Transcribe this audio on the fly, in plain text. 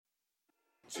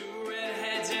Two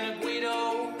redheads and a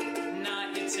Guido,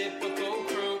 not your typical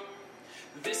crew.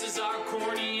 This is our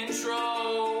corny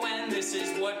intro, and this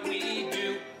is what we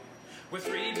do. We're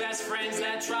three best friends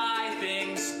that try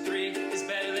things. Three is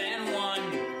better than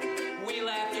one. We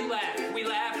laugh, you laugh, we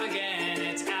laugh again.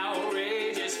 It's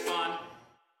outrageous fun.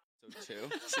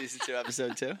 Season 2,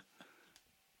 episode 2.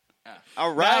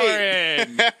 All right,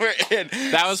 we're in.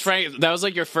 That was Frank. That was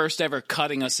like your first ever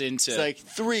cutting us into. It's like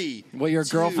 3. Well, your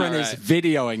girlfriend is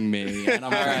videoing me, and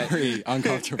I'm very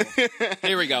uncomfortable.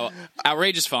 Here we go.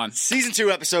 Outrageous fun. Season 2,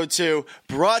 episode 2,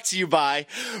 brought to you by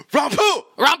Rompu!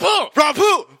 Rompu!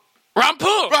 Rompu!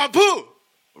 Rompu! Rompu!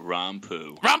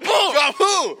 Rompu. Rompu!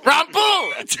 Rompu!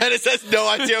 Rompu! Dennis has no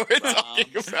idea what we're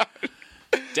talking about.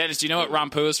 Dennis, do you know what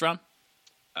Rompu is from?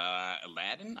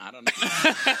 Aladdin? I don't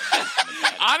know.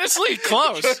 Honestly,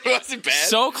 close. Wasn't bad.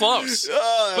 So close.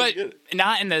 Oh, but good.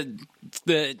 not in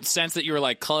the sense that you were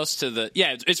like close to the.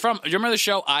 Yeah, it's from. Do you remember the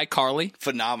show iCarly?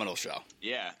 Phenomenal show.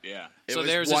 Yeah. It So was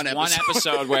there's one this one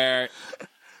episode where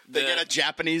they get a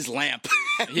Japanese lamp.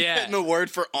 Yeah. And the word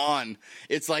for on.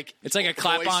 It's like a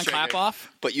clap on, voice clap trigger,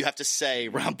 off. But you have to say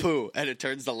Rompu, and it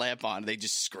turns the lamp on. They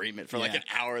just scream it for like an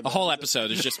hour. The whole episode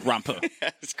is just Rompu.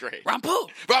 It's great. Rompu!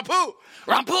 Rompu!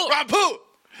 Rompu! Rompu!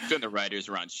 Then the writers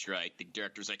were on strike. The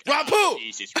director's like, Rompu! oh,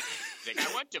 Jesus. He's like,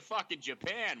 I went to fucking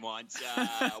Japan once.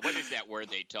 What is that word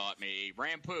they taught me?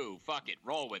 Rampu. Fuck it.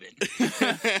 Roll with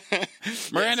it.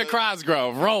 Miranda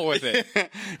Cosgrove, roll with it.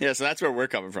 Yeah, so that's where we're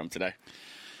coming from today.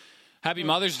 Happy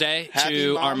Mother's Day Happy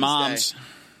to our Mom's moms.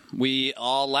 We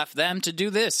all left them to do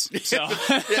this. So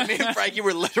Yeah, me and Frankie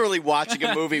were literally watching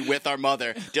a movie with our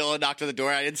mother. Dylan knocked on the door.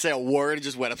 I didn't say a word and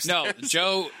just went upstairs. no,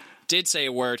 Joe did say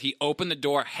a word. He opened the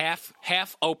door, half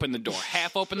opened the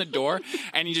door,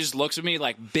 and he just looks at me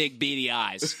like big beady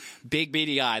eyes,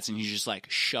 and he's just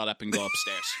like, "Shut up and go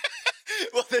upstairs."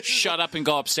 Well, Shut up and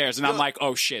go upstairs. And I'm like,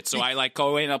 oh shit. So I like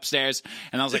go in upstairs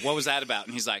and I was like, what was that about?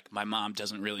 And he's like, my mom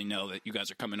doesn't really know that you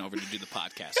guys are coming over to do the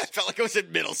podcast. I felt like I was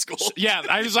in middle school. Yeah,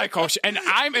 I was like, oh shit. And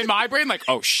I'm in my brain like,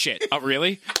 oh shit. Oh,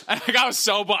 really? Like, I was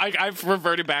so, I've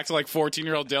reverted back to like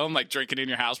 14-year-old Dylan, like drinking in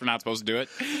your house. We're not supposed to do it.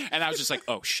 And I was just like,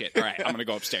 oh shit. All right, I'm going to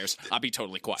go upstairs. I'll be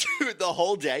totally quiet. Dude, the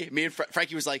whole day, me and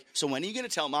Frankie was like, so when are you going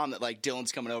to tell mom that like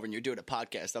Dylan's coming over and you're doing a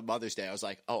podcast on Mother's Day? I was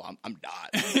like, oh, I'm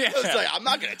not. Yeah. I was like, I'm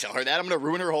not going to tell her that. I'm going to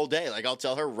ruin her whole day. Like, I'll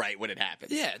tell her right when it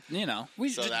happens. Yeah, you know,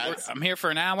 I'm here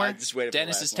for an I hour. just waited for the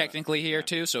Dennis last is one. technically here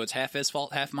too, so it's half his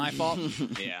fault, half my fault.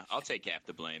 Yeah, I'll take half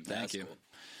the blame. Thank you.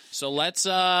 So let's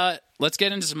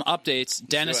get into some updates.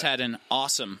 Dennis do it. had an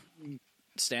awesome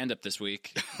stand-up this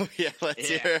week. Yeah, let's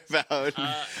hear about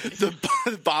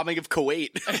the bombing of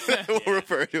Kuwait. We'll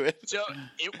refer to it. So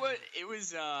it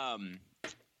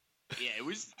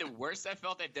was the worst I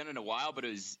felt I've done in a while, but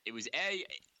it was A,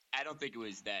 I don't think it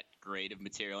was that great of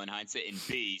material in hindsight, and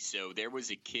B, so there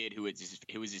was a kid who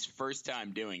it was his first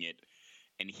time doing it,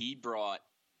 and he brought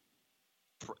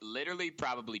literally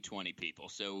probably 20 people.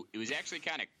 So it was actually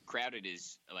kind of crowded,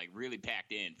 as like really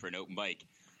packed in for an open mic.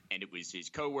 And it was his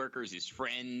coworkers, his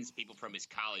friends, people from his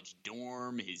college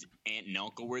dorm, his aunt and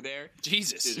uncle were there.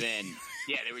 Jesus. So then,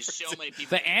 yeah, there was so many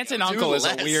people. The aunt and uncle is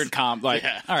a weird comp. Like,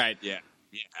 all right. Yeah,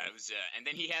 it was, and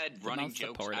then he had running most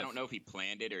jokes. supportive. I don't know if he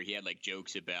planned it or he had like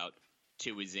jokes about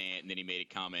to his aunt, and then he made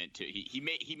a comment to he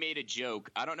made a joke.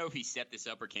 I don't know if he set this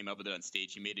up or came up with it on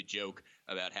stage. He made a joke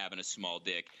about having a small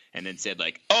dick, and then said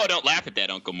like, "Oh, don't laugh at that,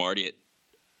 Uncle Marty."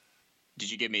 Did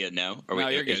you give me a no? Or No,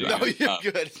 wait, you're good. No,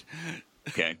 you're good.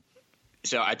 Okay.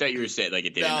 So I thought you were saying like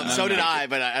it didn't. No, so did I,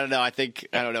 but I don't know. I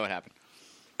don't know what happened.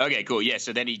 Okay, cool. Yeah.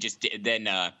 So then he just then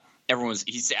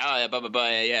he said, "Oh, blah blah blah.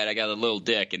 Yeah, I got a little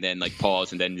dick," and then like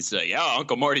pause, and then it's like, "Oh,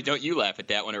 Uncle Marty, don't you laugh at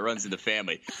that when it runs in the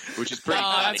family," which is pretty. Oh,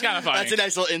 funny. that's kind of funny. That's a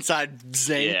nice little inside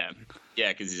zing.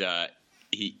 Yeah, because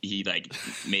he like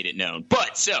made it known.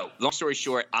 But so long story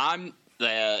short, I'm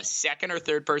the second or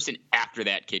third person after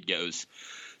that kid goes.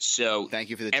 So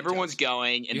Thank you for the everyone's details.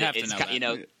 going, and You have to it's know ki- that. you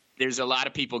know there's a lot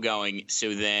of people going.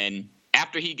 So then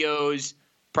after he goes,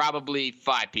 probably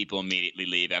 5 people immediately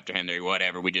leave after him. They're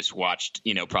whatever. We just watched,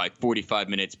 probably 45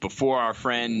 minutes before our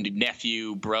friend,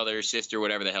 nephew, brother, sister,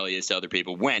 whatever the hell he is, to other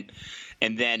people went.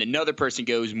 And then another person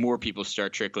goes, more people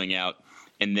start trickling out.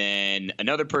 And then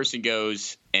another person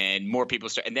goes, and more people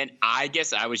start. And then I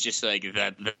guess I was just like,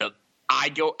 I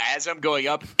go as I'm going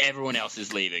up, everyone else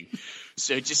is leaving.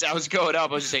 So I was going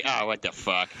up, I was just like, oh, what the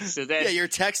fuck? So then, Yeah, your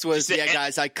text was, yeah,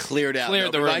 guys, I cleared out.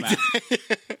 Cleared the room out.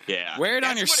 yeah, Wear it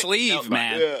on That's your what it sleeve, felt like.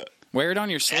 man. Yeah. Wear it on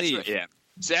your That's sleeve. where, yeah.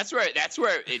 So that's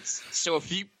where it's. So a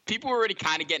few people were already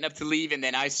kind of getting up to leave, and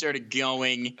then I started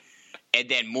going, and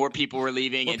then more people were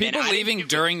leaving. Were and people then leaving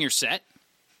during your set?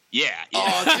 Yeah.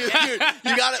 Oh, dude,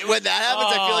 you got it. When that happens,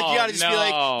 I feel like you got to just be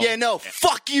like, yeah, no,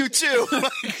 fuck you too.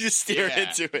 Just steer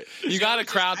into it. You got to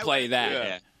crowd play that.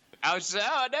 Yeah. I was just,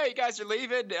 oh no, you guys are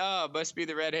leaving. Oh, must be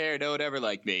the red hair. No one ever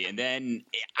liked me. And then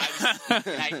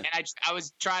I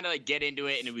was trying to like get into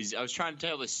it, and I was trying to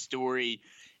tell the story,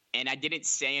 and I didn't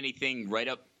say anything right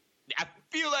up. I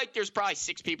feel like there's probably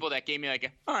 6 people that gave me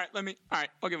like, all right, I'll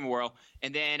give him a whirl.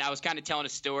 And then I was kind of telling a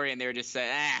story, and they were just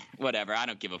saying, whatever. I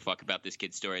don't give a fuck about this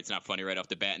kid's story. It's not funny right off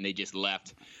the bat. And they just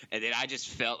left. And then I just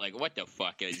felt like, what the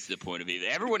fuck is the point of it?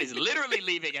 Everyone is literally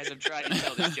leaving as I'm trying to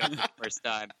tell this joke for the first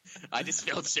time. I just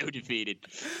felt so defeated.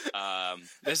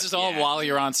 This is all while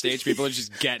you're on stage. People are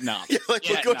just getting up. What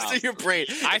goes through your brain?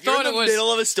 I If you're thought in it the was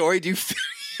middle of a story. Do you feel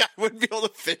I wouldn't be able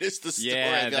to finish the story?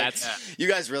 Yeah, I'd be like, that's- you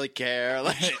guys really care.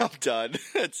 Like, I'm done.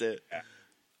 That's it.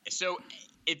 So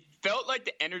it felt like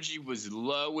the energy was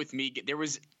low with me. There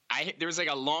was like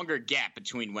a longer gap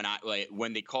between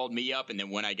when they called me up and then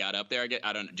when I got up there.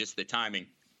 I don't know, just the timing.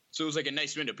 So it was like a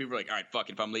nice window. People were like, all right, fuck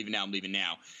it. If I'm leaving now, I'm leaving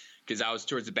now. Because I was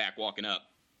towards the back walking up.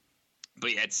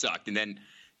 But yeah, it sucked. And then,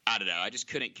 I don't know, I just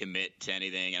couldn't commit to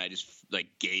anything. And I just like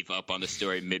gave up on the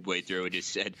story midway through and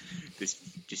just said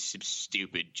just some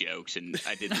stupid jokes. And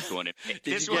I did this one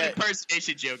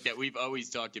impersonation joke that we've always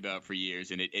talked about for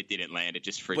years. And it didn't land. It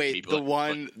just freaked people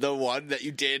out. The one that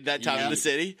you did that time in the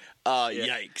city?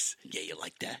 Yikes. Yeah, you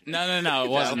like that? No, it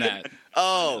wasn't that.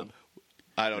 Oh.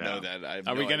 I don't know that.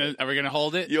 Are we gonna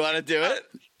hold it? You want to do it?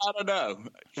 I don't know.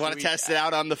 You want to test it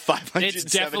out on the 500? It's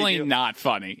definitely not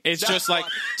funny. It's just like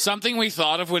something we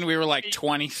thought of when we were like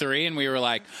 23, and we were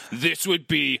like, "This would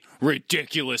be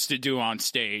ridiculous to do on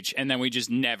stage," and then we just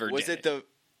never did. Was it the?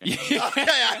 Yeah,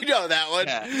 I know that one.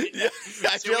 Yeah.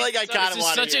 I feel like I kind of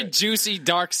want to. It's such a juicy,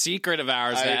 dark secret of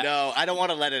ours. I know. I don't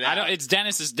want to let it out. It's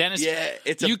Dennis's. Dennis. Yeah,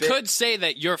 it's. You could say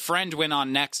that your friend went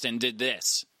on next and did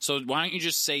this. So why don't you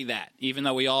just say that, even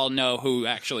though we all know who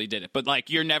actually did it? But like,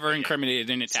 you're never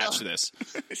incriminated and attached to this.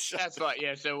 That's fine.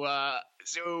 Yeah.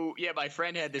 So yeah, my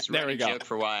friend had this running joke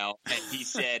for a while, and he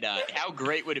said, "How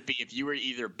great would it be if you were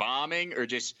either bombing or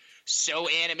just so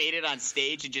animated on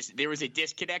stage, and just there was a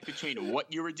disconnect between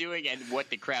what you were doing and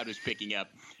what the crowd was picking up,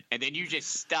 and then you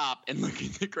just stop and look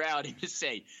at the crowd and just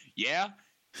say, yeah."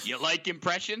 You like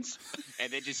impressions?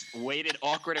 And then just wait an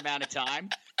awkward amount of time.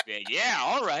 Be like, yeah,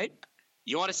 all right.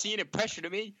 You want to see an impression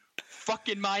of me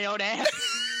fucking my own ass?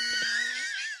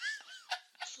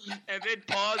 And then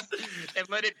pause and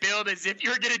let it build as if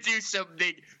you're going to do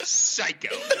something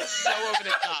psycho. So over the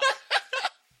top.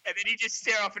 And then you just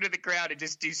stare off into the crowd and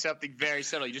just do something very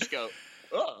subtle. You just go,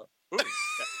 oh, ooh,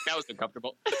 that was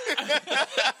uncomfortable.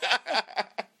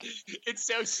 It's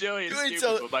so silly and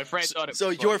stupid, but my friend thought it was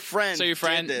funny. Your friend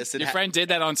did this. Your friend did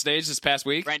that on stage this past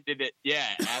week? Friend did it, yeah.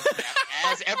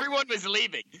 As everyone was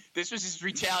leaving. This was his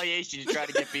retaliation to try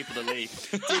to get people to leave.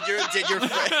 Did your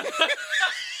friend...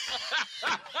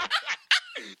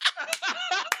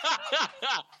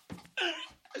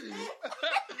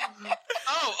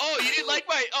 Oh, you didn't like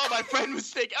my friend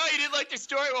was thinking, you didn't like the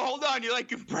story? Well, hold on, you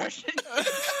like impression?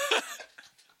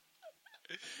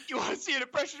 You want to see an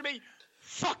impression of me?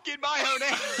 Fucking my own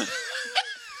ass.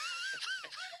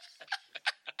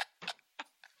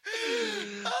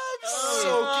 I'm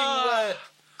soaking wet.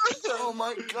 Oh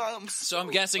my god! I'm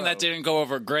guessing that didn't go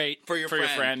over great for your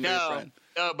friend. No,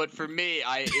 but for me,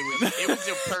 it was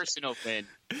a personal thing.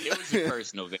 It was a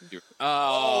personal victory.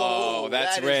 Oh,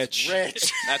 that's rich.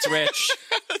 That's rich.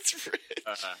 That's rich.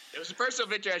 It was a personal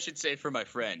victory, I should say, for my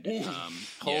friend.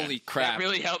 Holy crap! That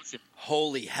really helps him.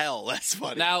 Holy hell, that's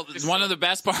funny. Now, one of the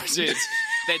best parts is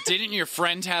that didn't your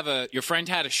friend had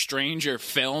a stranger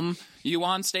film you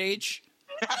on stage?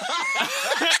 I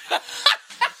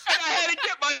had to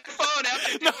get my phone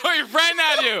out. No, your friend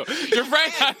had you. Your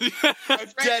friend had you.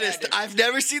 Dennis, I've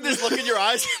never seen this look in your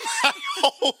eyes in my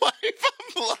whole life.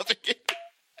 I'm loving it.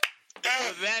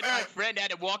 Then my friend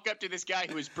had to walk up to this guy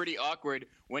who was pretty awkward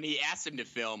when he asked him to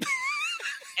film.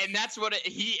 And that's what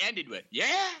he ended with.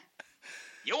 Yeah?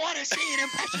 You want to see an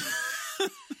impression?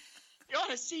 You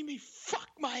want to see me fuck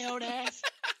my own ass?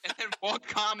 And then walk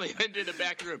calmly into the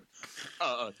back room.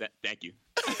 Thank you.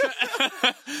 Thanks.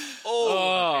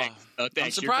 Thanks.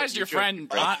 I'm surprised your friend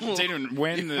didn't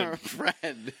win the... Your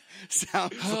friend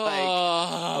sounds like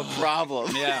a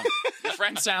problem. Yeah. Your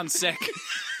friend sounds sick.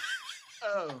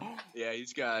 Yeah,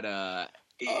 he's got,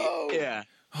 yeah.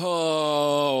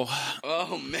 Oh,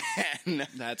 man.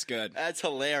 That's good. That's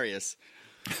hilarious.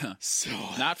 So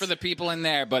not for the people in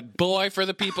there, but boy, for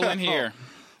the people in here.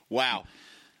 Wow.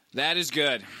 That is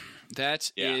good.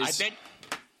 That is... I think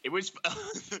it was...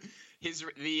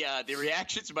 the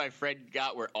reactions my friend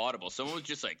got were audible. Someone was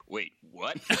just like, "Wait,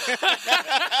 what?" and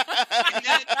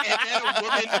then a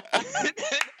woman,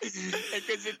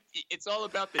 because it's all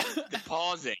about the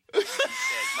pausing. He says.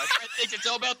 My friend thinks it's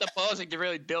all about the pausing to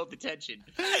really build the tension.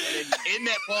 And then in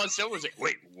that pause, someone was like,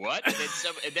 "Wait, what?" And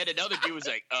then another dude was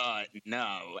like,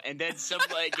 no." And then some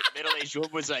like middle-aged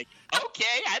woman was like,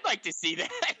 "Okay, I'd like to see that."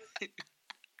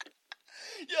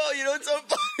 Yo, you know what's so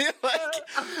funny? Like,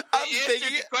 I'm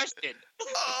thinking the question.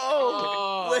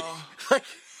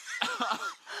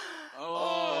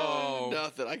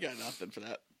 Nothing. I got nothing for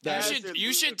that.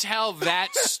 You should tell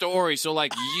that story. So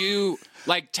you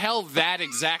tell that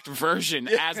exact version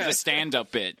as the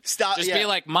stand-up bit. Just be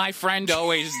like, my friend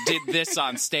always did this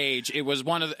on stage. It was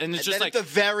one of the, and it's just then at the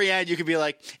very end, you could be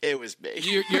like, it was me.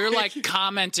 You're like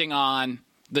commenting on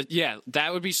that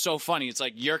would be so funny. It's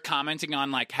like you're commenting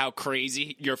on like how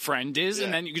crazy your friend is,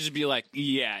 and then you could just be like,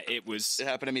 it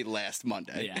happened to me last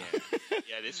Monday. Yeah.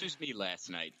 Yeah, this was me last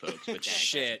night, folks. But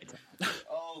shit.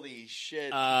 Holy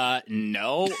shit.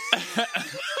 No.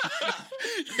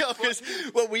 Because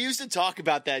we used to talk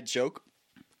about that joke.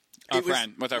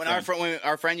 When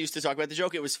our friend used to talk about the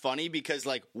joke, it was funny because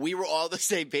like we were all the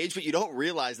same page, but you don't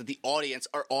realize that the audience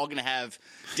are all going to have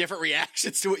different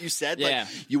reactions to what you said. Yeah.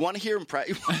 Like, you want to hear you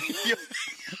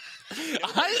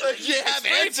have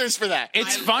answers for that.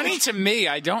 It's funny to me.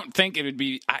 I don't think it would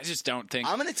be. I just don't think.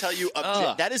 I'm going to tell you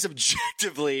that is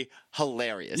objectively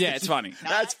hilarious. Yeah, it's funny.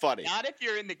 That's funny. Not if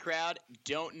you're in the crowd,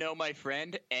 don't know my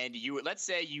friend, and let's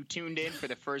say you tuned in for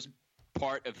the first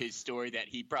part of his story that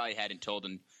he probably hadn't told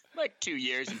in like 2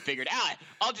 years and figured,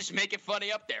 I'll just make it funny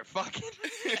up there. Fuck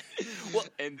it.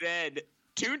 And then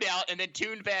tuned out and then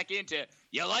tuned back into,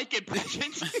 you like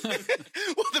impressions?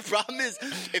 Well, the problem is,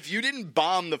 if you didn't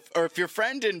bomb or if your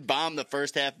friend didn't bomb the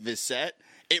first half of his set,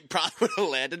 it probably would have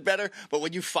landed better. But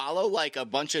when you follow like a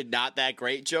bunch of not that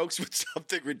great jokes with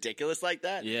something ridiculous like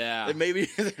that, then maybe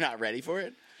they're not ready for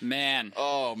it. Man.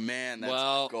 Oh, man.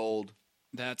 That's gold.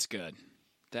 That's good.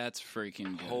 That's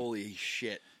freaking good. Holy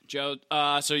shit. Joe,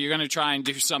 so you're going to try and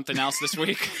do something else this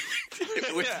week?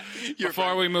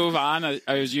 Before we move on,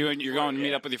 you're going to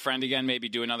meet up with your friend again, maybe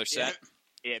do another set?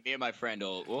 Yeah, me and my friend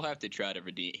we'll have to try to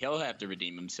redeem. He'll have to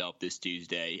redeem himself this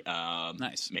Tuesday.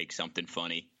 Nice. Make something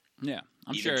funny. Yeah,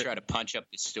 I'm Either try to punch up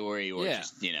the story or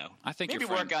just, I think maybe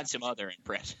work on some other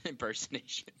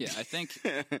impersonation. Yeah, I think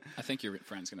your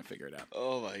friend's going to figure it out.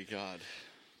 Oh, my God.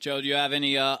 Joe, do you have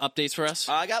any updates for us?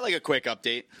 I got like a quick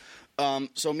update.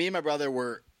 So me and my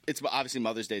brother it's obviously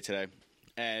Mother's Day today,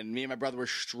 and me and my brother were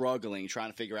struggling trying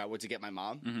to figure out what to get my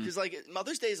mom. Because, like,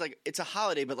 Mother's Day is, like, it's a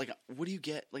holiday, but, like, what do you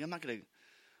get? Like, I'm not good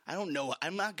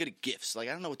at gifts. Like,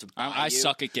 I don't know what to buy I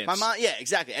suck at gifts. My mom, yeah,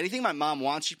 exactly. Anything my mom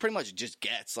wants, she pretty much just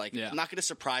gets. Like, I'm not going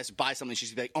to buy something. She's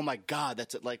going to be like, oh, my God,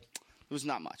 that's it. Like, it was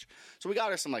not much. So we got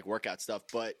her some, like, workout stuff,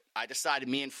 but I decided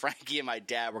me and Frankie and my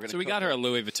dad were going to So we got her a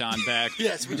Louis Vuitton bag.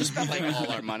 Yes, we just spent, like,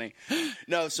 all our money.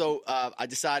 No, so I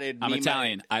decided. I'm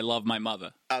Italian. I love my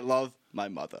mother. I love my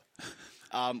mother.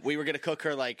 We were going to cook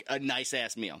her, like, a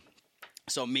nice-ass meal.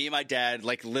 So me and my dad,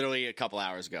 like, literally a couple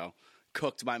hours ago,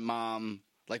 cooked my mom.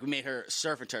 Like, we made her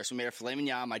surf and turf. So we made her filet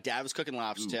mignon. My dad was cooking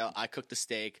lobster tail. I cooked the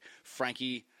steak.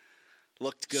 Frankie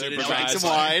looked good and drank some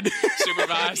wine.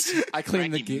 Supervised. I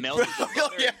cleaned the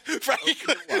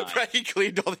Frankie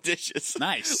cleaned all the dishes.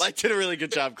 Nice. Like, did a really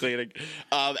good job cleaning.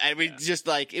 And we just,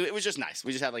 like, it was just nice.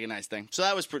 We just had, like, a nice thing. So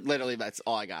that was literally, that's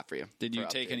all I got for you. Did you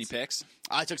take any pics?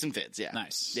 I took some vids, yeah.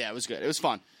 Nice. Yeah, it was good. It was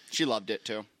fun. She loved it,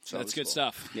 too. So that's good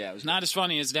stuff. Yeah, it was not as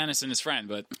funny as Dennis and his friend,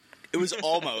 but it was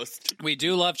almost. We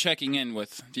do love checking in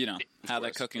with, how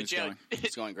that cooking is going.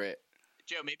 It's going great.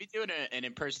 Joe, maybe doing an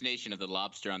impersonation of the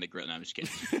lobster on the grill. No, I'm just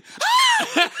kidding.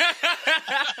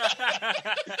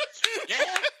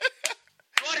 Yeah?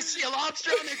 You want to see a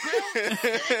lobster on the grill?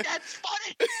 That's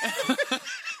funny.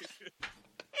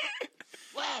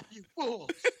 Laugh, you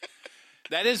fools.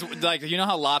 That is, like, you know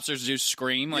how lobsters do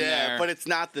scream when they're... but it's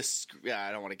not the... Yeah,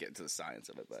 I don't want to get into the science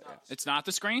of it, but... Yeah. It's not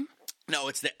the scream? No,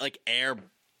 it's the, like, air...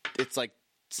 It's, like,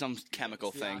 some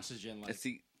chemical thing. Oxygen, like... It's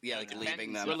the... Yeah, like,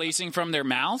 leaving them... Releasing from their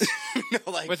mouths? No,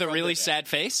 like... With a really sad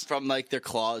face? From, like, their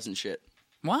claws and shit.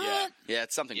 What? Yeah,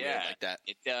 it's something weird like that.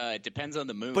 It depends on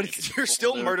the moon. But you're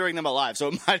still murdering them alive, so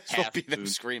it might as well be them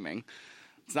screaming.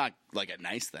 It's not, like, a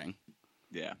nice thing.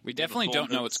 Yeah. We definitely don't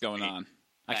know what's going on.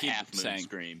 I keep saying.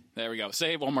 Scream. There we go.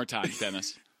 Say it one more time,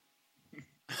 Dennis.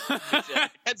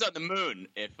 It depends on the moon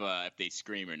if they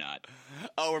scream or not.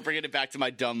 Oh, we're bringing it back to my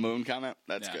dumb moon comment?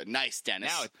 That's good. Nice,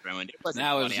 Dennis. Now it's ruined. It wasn't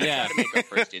Now funny. it's, yeah. I tried to make our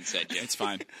first inside joke. It's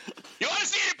fine. You want to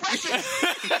see an impression?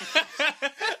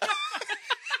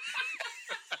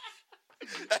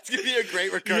 That's gonna be a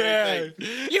great recurring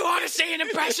thing. You want to say an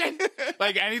impression?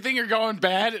 Like anything you're going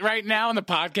bad right now in the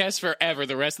podcast forever,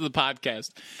 the rest of the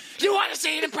podcast. You want to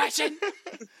say an impression?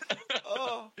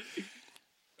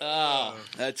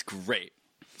 That's great.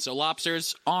 So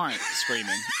lobsters aren't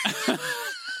screaming.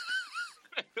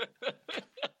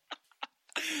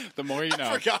 The more you know.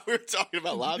 I forgot we were talking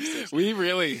about lobsters. We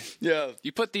really, Yeah.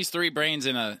 you put these three brains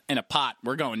in a pot,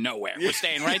 we're going nowhere. We're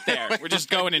staying right there. We're just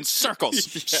going in circles,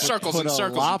 circles Put and a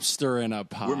circles. lobster in a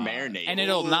pot. We're marinating. And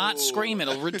it'll not scream.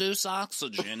 It'll reduce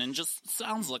oxygen and just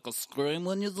sounds like a scream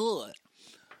when you do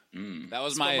it. That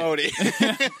was my Modi.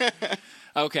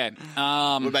 okay.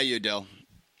 What about you, Dill?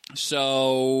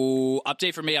 So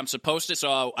update for me. I'm supposed to.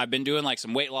 So I've been doing like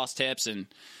some weight loss tips and.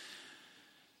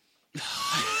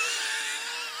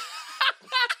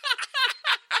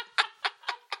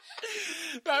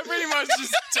 I pretty much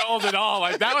just told it all.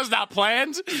 Like that was not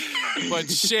planned, but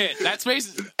shit, that's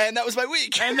basically. And that was my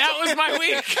week. And that was my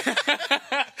week.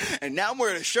 And now I'm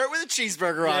wearing a shirt with a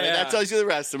cheeseburger on it. Yeah. That tells you the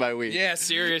rest of my week. Yeah,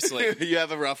 seriously. You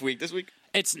have a rough week this week?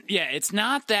 It's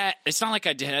not that. It's not like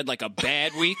I had like a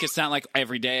bad week. It's not like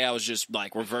every day I was just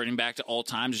like reverting back to old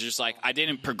times. It's just like I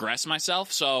didn't progress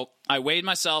myself. So I weighed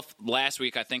myself last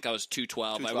week. I think I was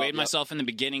 212. I weighed myself in the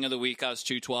beginning of the week. I was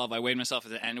 212. I weighed myself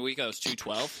at the end of the week. I was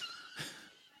 212.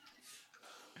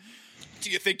 Do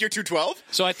you think you're 212?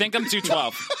 So I think I'm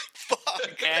 212.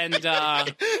 Fuck. And I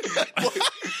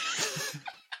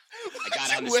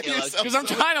got on the Weigh scale. yourself. because I'm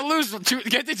trying to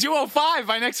get to 205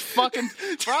 by next fucking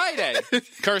Friday.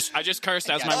 Curse. I just cursed.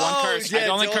 That was my one curse. yeah, I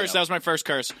only don't cursed. know. That was my first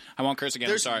curse. I won't curse again.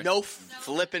 There's I'm sorry. no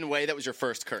flipping way that was your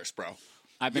first curse, bro.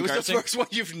 I've It been was cursing the first one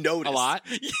you've noticed. a lot.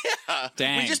 Yeah.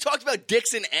 Dang. We just talked about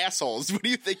dicks and assholes. What do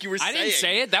you think you were saying? I didn't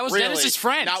say it. That was Really? Dennis's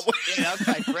friend. Not Yeah, that's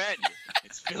my friend.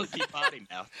 It's filthy potty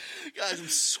mouth. Guys, I'm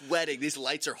sweating. These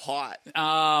lights are hot.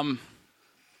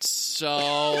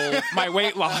 So my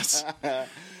weight loss.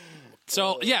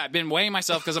 So yeah, I've been weighing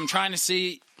myself because I'm trying to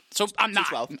see. So I'm not.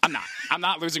 212. I'm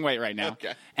not losing weight right now.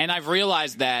 Okay. And I've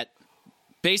realized that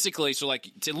basically, so like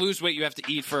to lose weight, you have to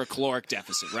eat for a caloric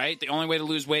deficit, right? The only way to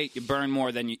lose weight, you burn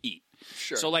more than you eat.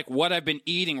 Sure. So like what I've been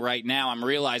eating right now, I'm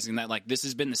realizing that like this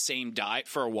has been the same diet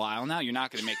for a while now. You're not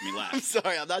going to make me laugh.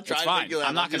 Sorry, I'm not trying It's to fine. make you laugh.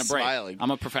 I'm not going to just break. smiling.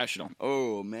 I'm a professional.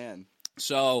 Oh, man.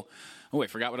 So, I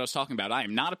forgot what I was talking about. I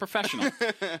am not a professional.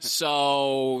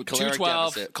 So, Caloric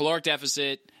 212, deficit. caloric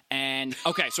deficit. And,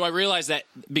 okay, so I realized that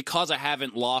because I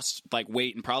haven't lost, like,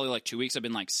 weight in probably, like, 2 weeks, I've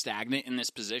been, like, stagnant in this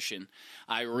position.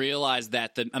 I realized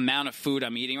that the amount of food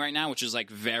I'm eating right now, which is, like,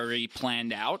 very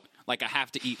planned out, like, I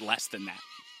have to eat less than that.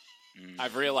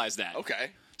 I've realized that.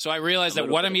 Okay. So I realized that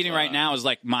little what bit I'm of, eating right now is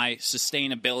like my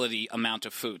sustainability amount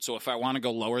of food. So if I want to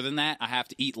go lower than that, I have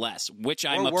to eat less, which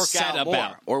I'm upset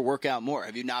about. Or work out more.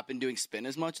 Have you not been doing spin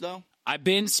as much, though? I've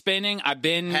been spinning.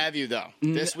 Have you, though?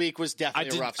 This week was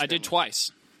definitely a rough spin. I did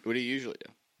twice. What do you usually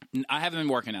do? I haven't been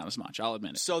working out as much. I'll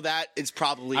admit it. So that is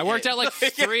probably I worked it. out like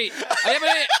three.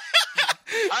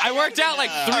 I worked out like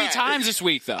 3 times this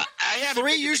week, though. I have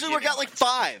 3, usually work out like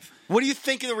 5. What do you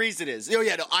think the reason is? Oh,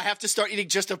 yeah, no, I have to start eating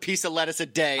just a piece of lettuce a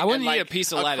day. I wouldn't and, eat like, a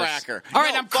piece of lettuce. Cracker. All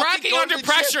right, No, I'm fucking cracking go to under the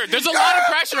pressure. gym. There's a lot of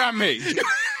pressure on me.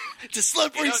 It's a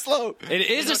slippery slope. It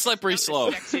is a slippery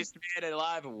slope. Sexiest man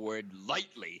alive award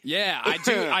lightly. Yeah, I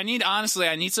do. I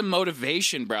need some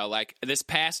motivation, bro. Like this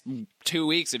past 2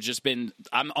 weeks have just been.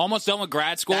 I'm almost done with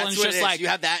grad school, That's and it's what just it is. like, You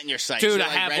have that in your sights. dude, You're, I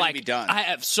have ready like, to be done. I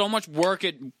have so much work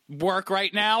at work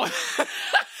right now.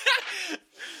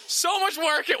 So much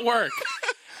work at work,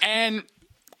 and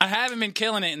I haven't been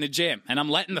killing it in the gym, and I'm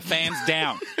letting the fans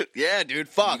down. Yeah, dude,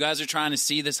 fuck. You guys are trying to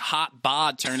see this hot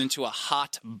bod turn into a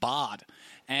hot bod,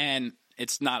 and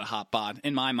it's not a hot bod.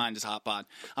 In my mind, it's hot bod.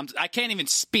 I can't even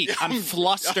speak. I'm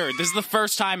flustered. This is the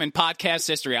first time in podcast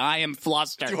history I am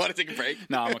flustered. Do you want to take a break?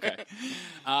 No, I'm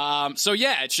okay. So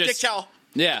yeah, it's just Dick towel.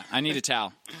 Yeah, I need a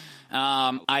towel.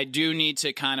 I do need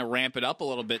to kind of ramp it up a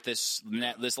little bit this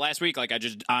last week. Like, I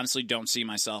just honestly don't see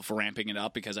myself ramping it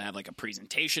up because I have like a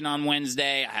presentation on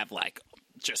Wednesday. I have like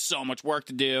just so much work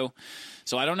to do.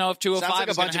 So I don't know if 205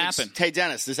 is going to happen. Hey,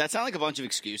 Dennis, does that sound like a bunch of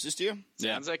excuses to you?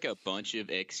 Sounds like a bunch of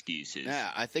excuses. Yeah,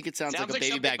 I think it sounds Sounds like a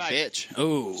like baby back something bitch.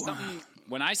 Ooh.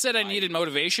 When I said I needed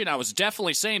motivation, I was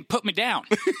definitely saying put me down,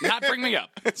 not bring me up.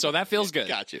 So that feels good.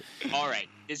 Got you. All right,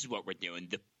 this is what we're doing.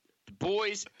 The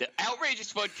boys, the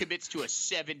Outrageous Fun commits to a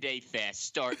 7-day fast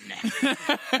starting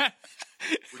now.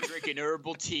 We're drinking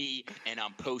herbal tea, and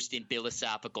I'm posting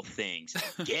philosophical things.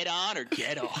 Get on or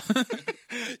get off. Do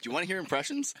you want to hear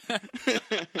impressions?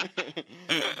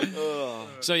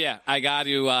 So yeah, I got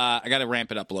to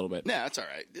ramp it up a little bit. Yeah, that's all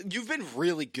right. You've been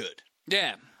really good.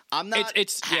 Yeah. I'm not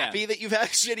It's happy that you've had a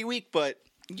shitty week, but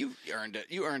You earned it.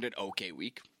 You earned an okay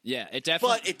week. Yeah, it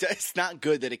definitely. But it's not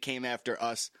good that it came after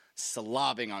us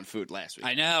slobbing on food last week.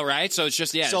 I know, right? So it's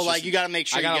just So it's like just- you got to make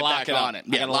sure I you gotta get lock back it up. on it.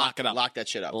 I gotta lock it up. Lock that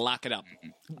shit up. Lock it up.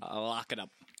 Lock it up.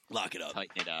 Lock it up.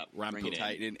 Tighten it up. Run Bring it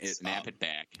tighten in. it Snap up. it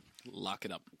back. Lock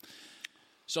it up.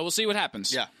 So we'll see what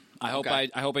happens. Yeah. I hope Okay.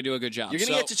 I hope I do a good job. You're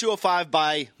gonna So- get to 205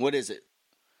 by what is it?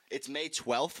 It's May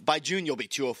 12th. By June, you'll be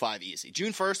 205 easy.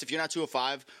 June 1st, if you're not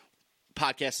 205,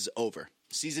 podcast is over.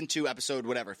 Season 2, episode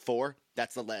whatever 4.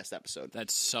 That's the last episode.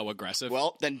 That's so aggressive.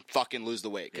 Well, then fucking lose the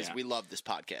weight because Yeah. we love this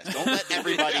podcast. Don't let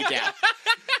everybody down.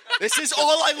 This is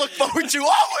all I look forward to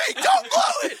all week. Don't blow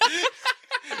it.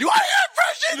 You want to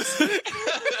hear impressions?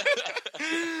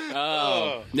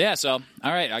 yeah. So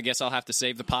all right, I guess I'll have to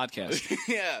save the podcast.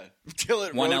 Yeah. Till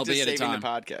it One road to LB at a saving time. the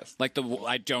podcast. Like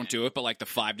I don't do it, but like the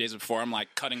 5 days before, I'm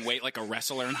like cutting weight like a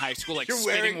wrestler in high school, like You're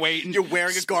spitting weight. And You're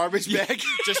wearing a garbage bag.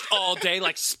 just all day,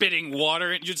 like spitting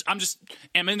water. And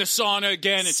I'm in the sauna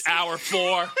again. It's hour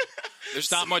 4.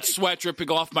 There's not much sweat dripping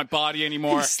off my body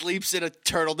anymore. He sleeps in a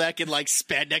turtleneck and like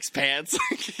spandex pants.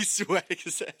 He's sweating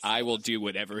his ass. I will do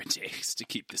whatever it takes to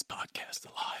keep this podcast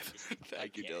alive.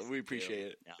 Thank you, Dylan. We appreciate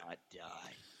it. Not die.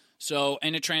 So,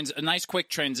 in a nice quick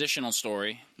transitional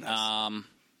story.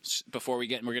 Before we're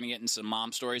going to get into some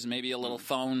mom stories and maybe a little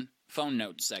phone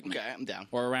note segment. Okay, I'm down.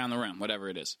 Or around the room, whatever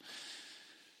it is.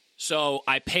 So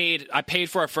I paid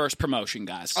for our first promotion,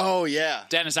 guys. Oh yeah,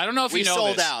 Dennis, I don't know if we you know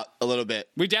sold this. out a little bit.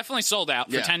 We definitely sold out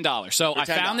for Yeah. $10. So I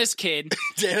 $10. found this kid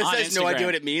Dennis on has no Instagram. idea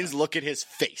what it means. Look at his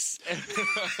face.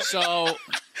 So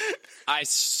I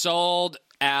sold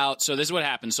out. So this is what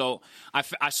happened. So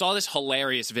I saw this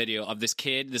hilarious video of this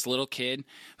little kid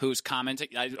who's commenting.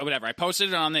 Whatever. I posted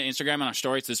it on the Instagram and our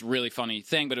story. It's this really funny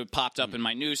thing, but it popped up in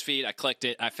my news feed. I clicked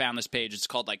it. I found this page. It's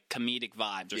called like Comedic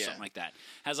Vibes or Yeah. something like that.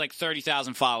 Has like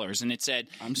 30,000 followers, and it said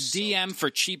DM for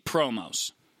cheap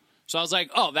promos. So I was like,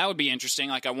 oh, that would be interesting.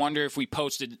 Like, I wonder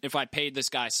if I paid this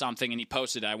guy something and he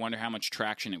posted it, I wonder how much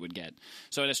traction it would get.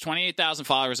 So it has 28,000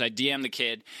 followers. I DM the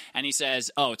kid, and he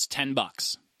says, oh, it's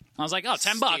 $10. I was like, oh,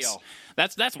 $10. Steal.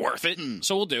 That's worth it.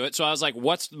 So we'll do it. So I was like,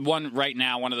 what's one right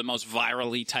now, one of the most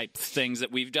virally type things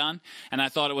that we've done? And I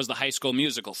thought it was the High School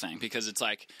Musical thing because it's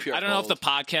like, Pure I don't know if the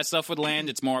gold. podcast stuff would land.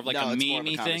 It's more of like No, a it's more of a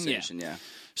meme-y thing. Yeah. conversation, yeah.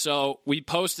 So we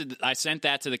posted, I sent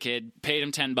that to the kid, paid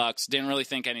him $10, didn't really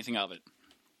think anything of it.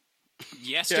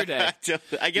 Yesterday,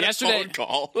 I get Yesterday- a phone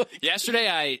call. Yesterday,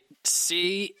 I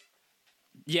see.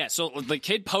 Yeah, so the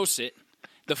kid posts it.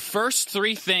 The first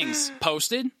 3 things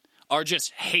posted are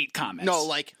just hate comments. No,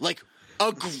 like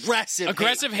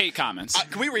aggressive hate comments.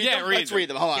 Can we read Yeah, them? read Let's them. read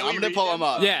them. Hold on, Can we I'm gonna read pull them? them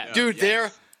up. Yeah. dude,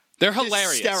 they're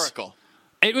hilarious. hysterical.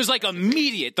 It was like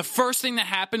immediate. The first thing that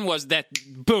happened was that,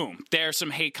 boom, there's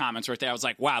some hate comments right there. I was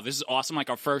like, wow, this is awesome.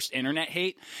 Like our first internet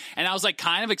hate. And I was like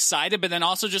kind of excited, but then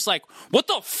also just like, what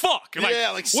the fuck? Yeah,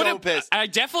 like, so pissed. I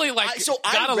definitely like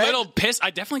I got a read- little pissed.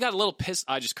 I definitely got a little pissed.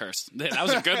 I just cursed. That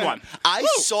was a good one. I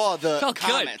saw the Felt good.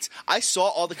 comments. I saw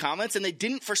all the comments, and they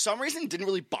didn't, for some reason, didn't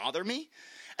really bother me.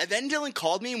 And then Dylan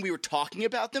called me, and we were talking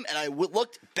about them, and I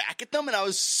looked back at them, and I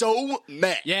was so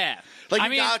mad. Yeah. Like, I it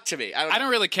mean, got to me. I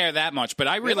don't really care that much, but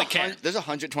I really care. There's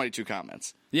 122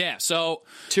 comments. Yeah, so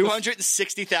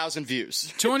 260,000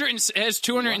 views. 200 it has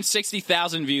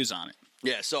 260,000 views on it.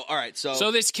 Yeah, so, all right.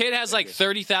 So this kid has like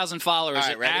 30,000 followers. All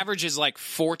right, It ready? averages like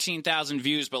 14,000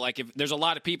 views, but like if there's a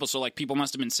lot of people, so like people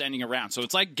must have been sending around. So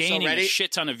it's like gaining a ready?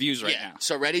 shit ton of views right yeah. now.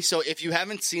 So ready? So if you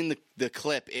haven't seen the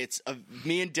clip, it's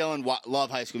me and Dylan love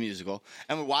High School Musical,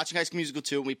 and we're watching High School Musical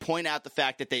 2, and we point out the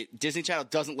fact that Disney Channel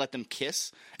doesn't let them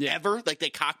kiss Yeah. ever. Like they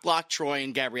cock block Troy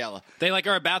and Gabriella, They like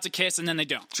are about to kiss and then they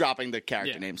don't. dropping the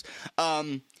character Yeah. names.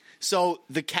 So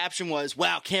the caption was,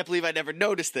 "Wow, can't believe I never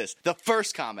noticed this." The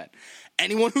first comment.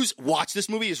 Anyone who's watched this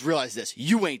movie has realized this.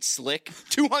 You ain't slick.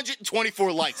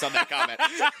 224 likes on that comment.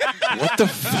 What the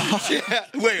fuck? Yeah,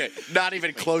 wait, not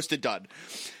even close to done.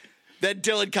 Then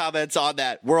Dylan comments on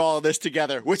that. We're all in this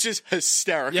together, which is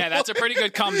hysterical. Yeah, that's a pretty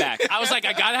good comeback. I was like,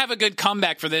 I gotta have a good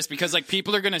comeback for this because like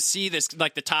people are gonna see this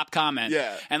like the top comment.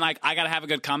 Yeah. And like I gotta have a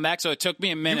good comeback. So it took me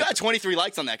a You minute. got 23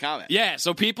 likes on that comment. Yeah,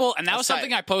 so people, and that was That's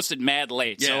something tight. I posted mad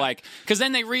late. So Yeah. like, because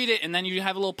then they read it and then you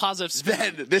have a little positive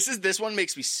spin. Then this one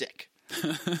makes me sick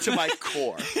to my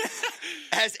core. It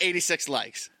has 86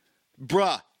 likes.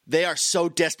 Bruh, they are so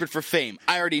desperate for fame.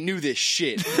 I already knew this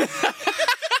shit.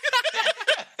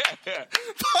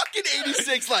 Fucking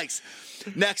 86 likes.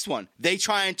 Next one. They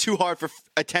trying too hard for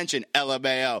attention.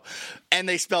 LMAO. And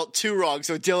they spelled two wrong,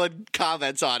 so Dylan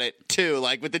comments on it too,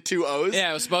 like with the two O's. Yeah,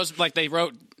 it was supposed to, like they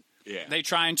wrote, Yeah. they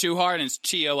trying too hard and it's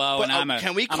TOO, But, and I'm a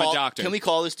can we I'm call a doctor. Can we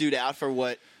call this dude out for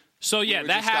what So yeah, were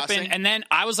that discussing? happened, and then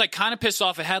I was like kind of pissed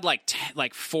off. It had like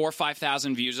 4,000 or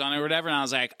 5,000 views on it or whatever, and I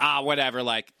was like, whatever.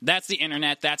 Like that's the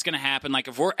internet. That's gonna happen. Like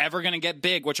if we're ever gonna get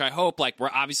big, which I hope, like we're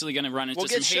obviously gonna run into We'll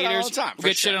some get shit on haters. all the time, We'll for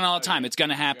get shit sure. on all the time. It's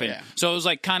gonna happen. Yeah. So it was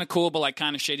like kind of cool, but like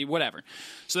kind of shitty, whatever.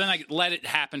 So then I let it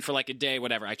happen for like a day,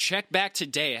 whatever. I checked back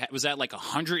today. It was at like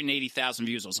 180,000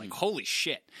 views. I was like, holy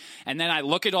shit. And then I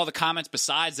look at all the comments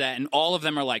besides that, and all of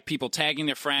them are like people tagging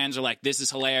their friends or like, this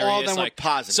is hilarious. All of them were like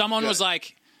positive. Someone Good. was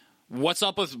like, what's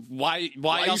up with why are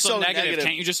y'all you so so negative? negative?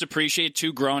 Can't you just appreciate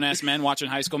two grown ass men watching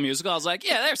High School Musical? I was like,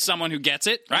 yeah, there's someone who gets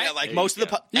it, right? Yeah, like most of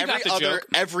the You got the joke.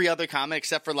 every other comment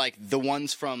except for like the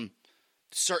ones from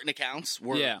certain accounts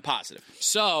were Yeah. positive.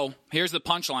 So here's the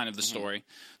punchline of the story.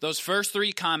 Those first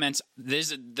 3 comments,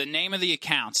 this is the name of the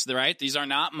accounts, right? These are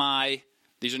not my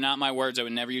words. I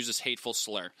would never use this hateful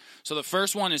slur. So the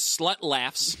first one is Slut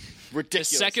Laughs. Ridiculous.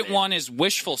 The second name. one is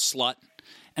Wishful Slut.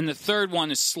 And the third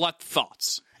one is Slut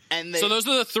Thoughts. And So those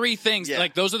are the 3 things. Yeah.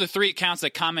 Like those are the 3 accounts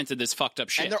that commented this fucked up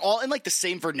shit. and they're all in like the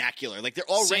same vernacular. Like they're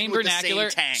all Same written with vernacular.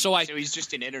 the same tang. So So he's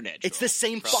just an internet. it's the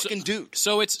same fucking dude.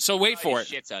 So wait for it.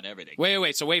 Shits on everything.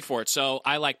 Wait. So wait for it. So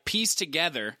I like pieced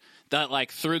together that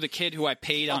like through the kid who I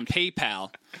paid on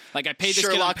PayPal. Like I paid this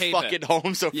Sherlock kid on PayPal. fucking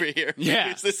Holmes over here.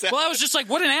 Yeah. It's the Well, I was just like,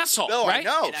 what an asshole, no, right? I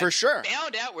know And for I sure.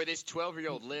 Found out where this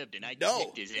 12-year-old lived, and I No.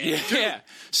 kicked his ass. Yeah.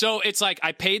 So it's like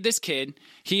I paid this kid.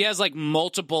 He has like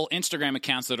multiple Instagram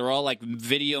accounts that are all like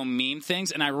video meme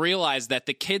things, and I realized that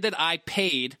the kid that I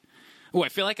paid. Oh, I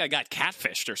feel like I got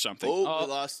catfished or something. Oh,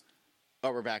 we lost.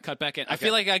 Oh, we're back. Cut back in. I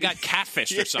feel like I got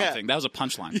catfished Yeah. or something. That was a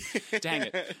punchline. Dang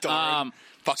it. Darn.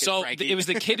 Fucking So Frankie. it was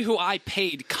the kid who I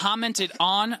paid commented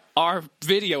on our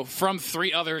video from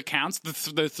 3 other accounts,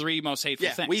 the 3 most hateful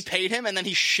Yeah, things. we paid him and then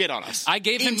he shit on us. I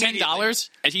gave him Immediately. $10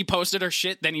 and he posted our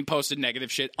shit, then he posted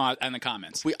negative shit in the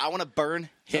comments. I want to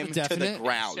burn him to the definite?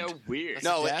 ground. So weird.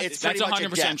 No, That's it's That's pretty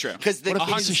much 100% true. Because What a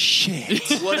piece of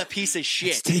shit. what a piece of shit.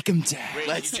 Let's take him down.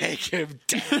 Let's take him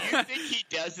down. Do you think he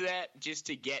does that just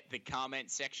to get the comment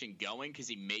section going because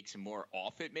he makes more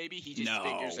off it? Maybe he just No.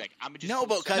 figures like I'm just No,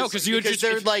 but No, 'cause you would because just-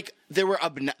 they're if- like they were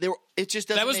it just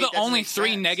doesn't That was make, the doesn't only make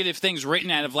 3 sense. negative things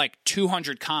written out of like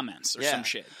 200 comments or Yeah. some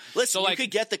shit. Listen, so you like,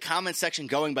 could get the comment section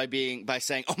going by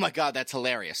saying, "Oh my god, that's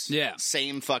hilarious." Yeah.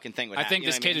 same fucking thing. Would I happen, think you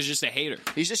know this what I kid mean? is just a hater.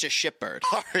 He's just a shitbird.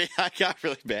 Sorry, I got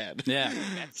really bad. Yeah.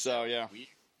 So yeah,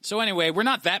 So anyway, we're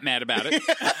not that mad about it.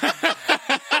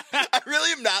 I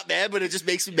really am not mad, but it just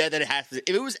makes me mad that it has to.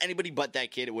 If it was anybody but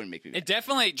that kid, it wouldn't make me mad. It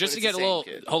definitely, just But to it's get a the little.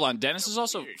 same kid. Hold on, Dennis is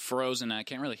also frozen. I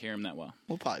can't really hear him that well.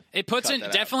 We'll probably It puts cut in that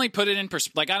out. definitely put it in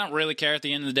perspective. Like I don't really care at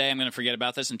the end of the day. I'm going to forget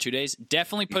about this in 2 days.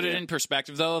 Definitely put it in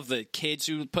perspective though of the kids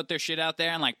who put their shit out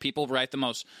there and like people write the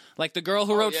most. Like the girl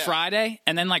who wrote yeah. Friday,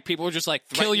 and then like people were just like,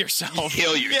 "Kill yourself."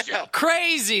 kill yourself.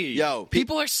 Crazy. Yo,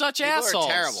 people are such People assholes. are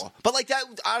terrible. But like that,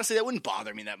 honestly, that wouldn't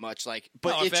bother me that much. Like, but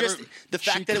No, if it's just ever- the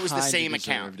fact She that it was the kinda same deserved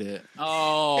account. It.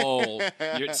 Oh,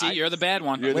 you're the bad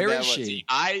one. You're the Where bad is one. she?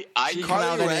 I She Carly come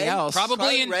out anything Rae? else.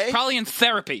 Probably Carly Rae? in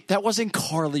therapy. That wasn't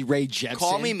Carly Rae Jepsen.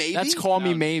 Call Me Maybe? That's Call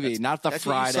Me No, Maybe, not the That's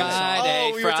what you Friday said. song. Friday,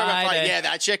 Oh, we were talking about Friday. Yeah,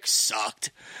 that chick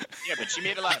sucked. yeah, but she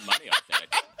made a lot of money off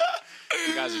that.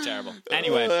 You guys are terrible.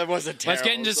 Anyway, that wasn't terrible. let's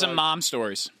get into some mom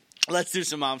stories. Let's do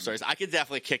some mom stories. I could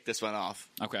definitely kick this one off.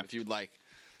 Okay. If you'd like.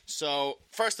 So,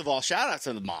 first of all, shout out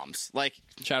to the moms. Like,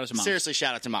 Shout out to moms. seriously,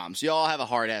 shout out to moms. You all have a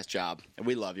hard ass job, and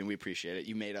we love you and we appreciate it.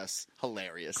 You made us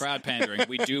hilarious. Crowd pandering.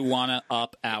 We do want to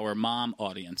up our mom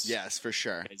audience. Yes, for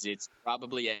sure. It's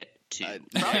probably at 2.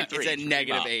 It's Probably a 3.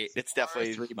 -8. It's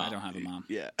definitely. 3 I moms. don't have a mom.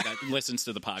 Yeah. That listens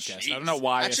to the podcast. I don't Jeez. know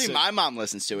why. Actually, my mom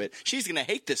listens to it. She's gonna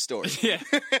hate this story. Yeah.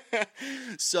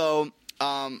 So,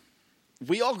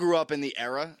 we all grew up in the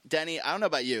era. Denny, I don't know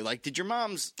about you. Like, did your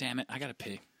moms? Damn it! I gotta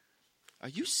pee. Are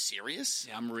you serious?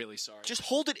 Yeah, I'm really sorry. Just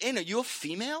hold it in. Are you a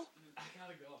female?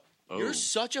 Oh. You're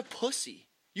such a pussy.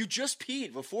 You just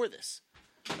peed before this.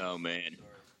 Oh man,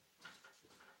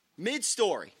 Mid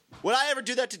story. Would I ever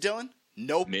do that to Dylan?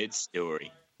 Nope. mid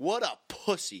story. What a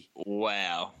pussy.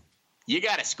 Wow, you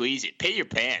gotta squeeze it. Pee your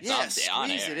pants. Yeah, on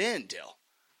squeeze air. it in, Dill.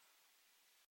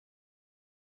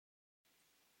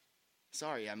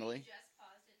 Sorry, Emily.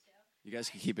 You guys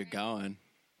can keep it going.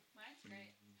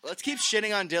 Let's keep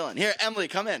shitting on Dylan. Here, Emily,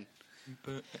 come in.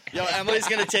 Yo, Emily's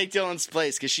gonna take Dylan's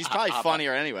place because she's probably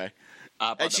funnier anyway,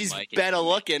 Up on and the she's mic. better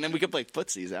looking, and we can play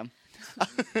footsies, Em.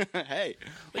 Hey,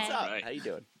 what's Hey. up? Right. How you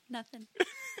doing? Nothing.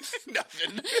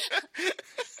 Nothing.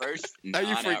 First, Are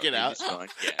you freaking out?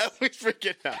 Yeah. Emily's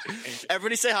freaking out.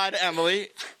 Everybody say hi to Emily.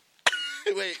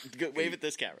 Wait, wave at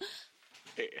this camera.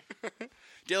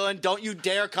 Dylan, don't you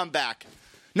dare come back.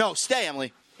 No, stay,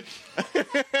 Emily.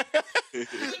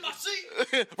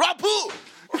 Rapu!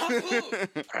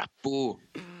 Boo.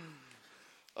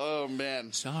 Oh, man.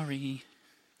 man. Sorry.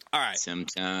 All right.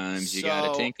 Sometimes you So-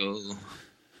 gotta tinkle.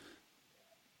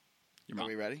 Your Are mom.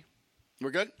 we ready?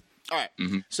 We're good? All right.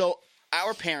 Mm-hmm. So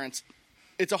our parents,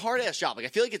 it's a hard-ass job. Like, I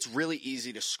feel like it's really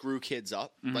easy to screw kids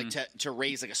up, like to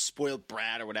raise like a spoiled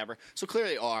brat or whatever. So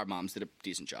clearly our moms did a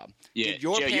decent job. Yeah, Did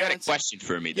your Joe, you had a parents... question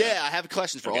for me, though. Yeah, I have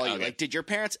questions for Okay, all you. okay. Like, did your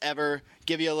parents ever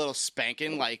give you a little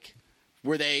spanking? Like,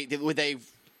 would they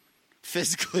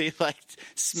physically like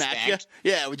smack Spanked?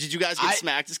 you? Yeah. Did you guys get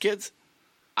smacked as kids?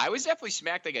 I was definitely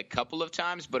smacked like a couple of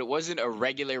times, but it wasn't a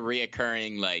regular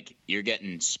reoccurring, like, you're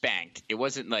getting spanked. It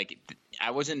wasn't like,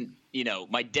 I wasn't,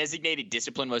 my designated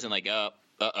discipline wasn't like,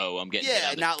 uh-oh, I'm getting hit Yeah,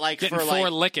 on the- not like Getting for four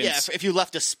like lickings. Yeah, if you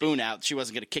left a spoon out, she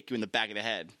wasn't going to kick you in the back of the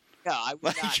head. No, I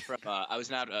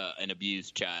was not an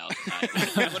abused child.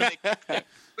 But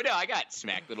no, I got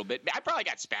smacked a little bit. I probably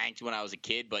got spanked when I was a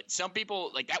kid, but some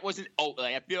people, like, that wasn't,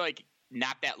 I feel like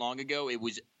not that long ago, it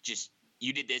was just,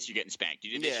 you did this, you're getting spanked.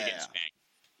 You did this, you're getting Yeah. spanked.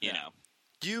 You know.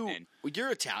 You're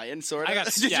Italian, sort of. I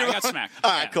got smacked. All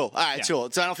right, Yeah. cool. All right, Yeah.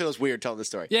 cool. So I don't feel as weird telling the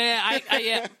story. Yeah,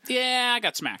 I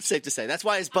got smacked. Safe to say. That's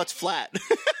why his butt's flat.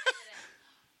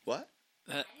 What?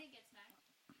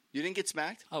 You didn't get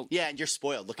smacked? Oh. Yeah, and you're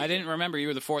spoiled. Look at I you. didn't remember you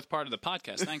were the fourth part of the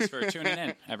podcast. Thanks for tuning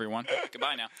in, everyone.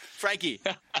 Goodbye now. Frankie,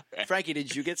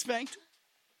 did you get spanked?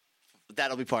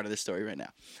 That'll be part of this story right now.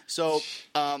 So,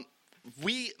 my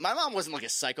mom wasn't like a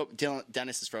psycho.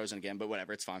 Dennis is frozen again, but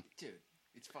whatever, it's fine. Dude,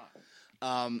 it's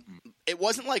fine. It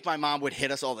wasn't like my mom would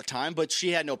hit us all the time, but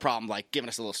she had no problem like giving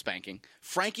us a little spanking.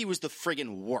 Frankie was the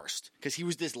friggin' worst because he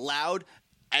was this loud.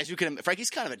 As you can, Frankie's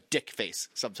kind of a dick face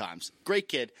sometimes. Great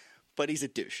kid, but he's a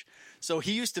douche. So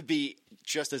he used to be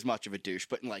just as much of a douche,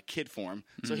 but in like kid form.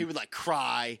 So he would like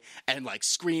cry and like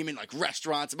scream in like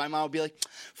restaurants, and my mom would be like,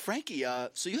 "Frankie,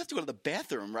 so you have to go to the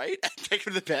bathroom, right?" And take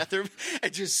him to the bathroom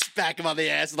and just smack him on the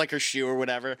ass with like her shoe or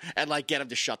whatever, and like get him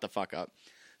to shut the fuck up.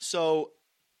 So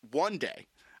one day,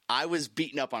 I was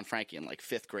beating up on Frankie in like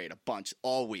 5th grade a bunch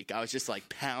all week. I was just like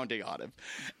pounding on him,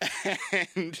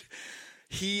 and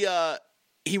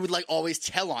he would like always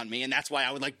tell on me, and that's why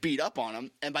I would like beat up on him.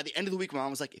 And by the end of the week, my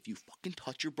mom was like, "If you fucking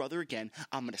touch your brother again,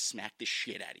 I'm gonna smack the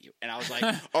shit out of you." And I was like,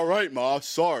 "All right, Ma,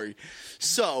 sorry."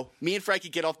 So me and Frankie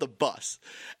get off the bus,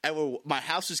 and my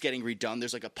house was getting redone.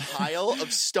 There's like a pile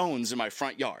of stones in my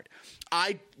front yard.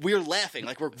 We're laughing,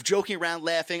 like we're joking around,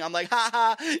 laughing. I'm like, "Ha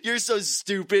ha, you're so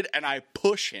stupid!" And I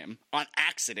push him on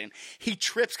accident. He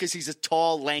trips because he's a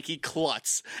tall, lanky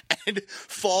klutz and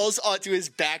falls onto his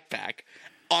backpack.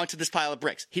 Onto this pile of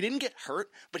bricks. He didn't get hurt,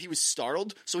 but he was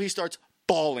startled, so he starts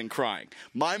bawling, crying.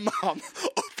 My mom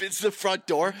opens the front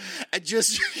door and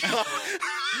just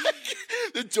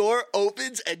the door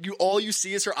opens and all you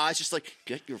see is her eyes just like,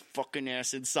 "Get your fucking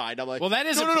ass inside." I'm like, Well, that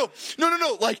is no.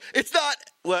 Like, it's not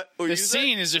what were The you saying?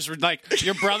 scene is just like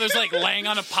your brother's like laying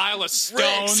on a pile of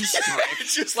stones,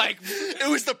 It's just like it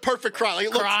was the perfect cry. Like,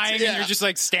 it looked- crying, yeah. and you're just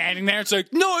like standing there. It's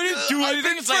like, no, I didn't do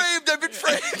anything. It's like, I've been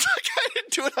framed. Like, I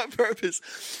didn't do it on purpose.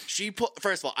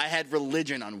 First of all, I had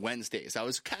religion on Wednesdays. I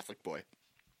was a Catholic boy.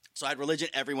 So I had religion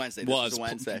every Wednesday. This was a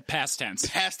Wednesday. Past tense.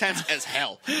 Past tense as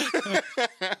hell.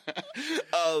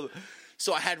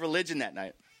 So I had religion that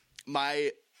night.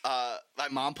 My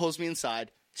mom pulls me inside,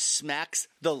 smacks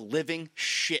the living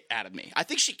shit out of me. I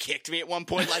think she kicked me at one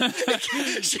point. Like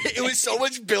it was so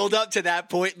much build up to that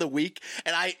point in the week,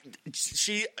 and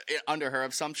she, under her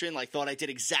assumption, like thought I did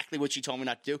exactly what she told me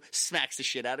not to do. Smacks the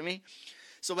shit out of me.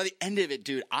 So by the end of it,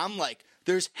 dude, I'm like,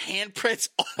 there's handprints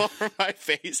all over my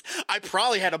face. I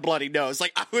probably had a bloody nose.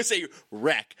 Like, I was a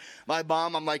wreck. My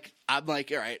mom, I'm like, all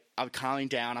right, I'm calming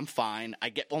down. I'm fine. I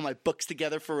get all my books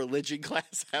together for religion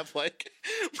class. I have like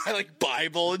my like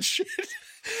Bible and shit.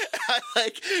 I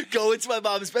like go into my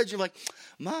mom's bedroom like,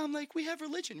 "Mom, like we have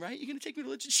religion, right? You're gonna take me to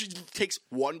religion?" She takes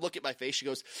one look at my face. She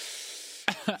goes,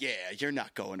 "Yeah, you're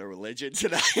not going to religion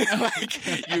tonight.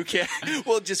 Like, you can't.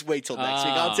 We'll just wait till next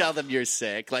week. I'll tell them you're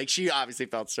sick." Like, she obviously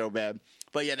felt so bad.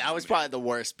 But yeah, that was probably the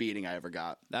worst beating I ever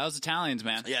got. That was Italians,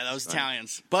 man. Yeah, that was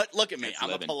Italians. But look at me. That's I'm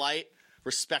living. a polite,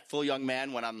 respectful young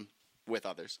man when I'm with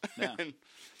others. Yeah.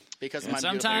 Because of my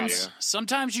beautiful mother.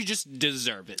 Sometimes you just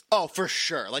deserve it. Oh, for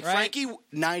sure. Like, Right? Frankie,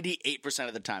 98%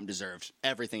 of the time deserved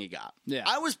everything he got. Yeah.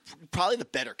 I was probably the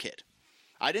better kid.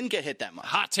 I didn't get hit that much.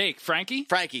 Hot take, Frankie.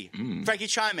 Frankie,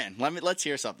 chime in. Let's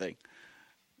hear something.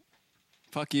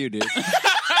 Fuck you, dude.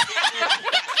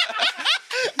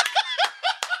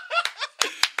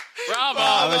 Bravo.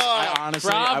 I honestly,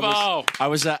 Bravo. I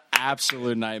was an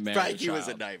absolute nightmare. as a Frankie was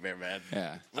a child. nightmare, man.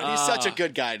 Yeah, But he's such a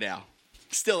good guy now.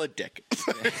 Still a dick.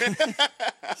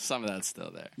 some of that's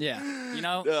still there. Yeah. You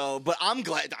know, No, but I'm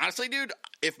glad. Honestly, dude,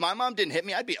 if my mom didn't hit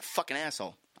me, I'd be a fucking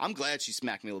asshole. I'm glad she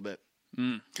smacked me a little bit.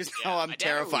 Because now I'm My dad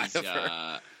terrified always, of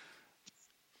her.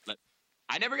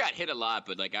 I never got hit a lot,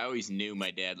 but like I always knew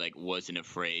my dad like wasn't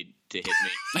afraid to hit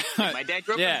me. Like, my dad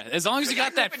grew up. Yeah, as long as you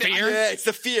got that fear. Yeah, it's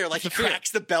the fear. Like he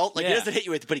cracks the belt. Like he Yeah. doesn't hit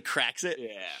you with it, but he cracks it.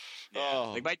 Yeah.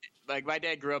 Oh. Like my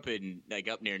dad grew up in like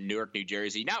up near Newark, New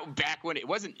Jersey. Not back when it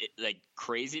wasn't like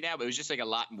crazy now, but it was just like a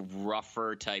lot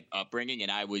rougher type upbringing.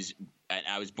 And I was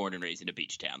born and raised in a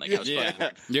beach town. Like I was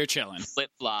You're chilling. flip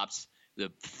flops, the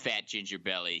fat ginger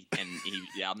belly, and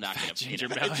I'm not gonna Ginger you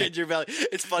know, belly. Ginger belly.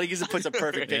 It's funny because it puts a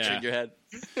perfect picture Yeah. in your head.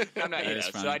 I'm not, you know, is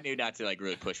so funny. I knew not to like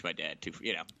really push my dad to,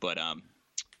 you know, but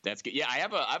that's good. Yeah, I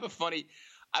have a funny.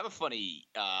 I'm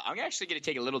actually going to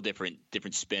take a little different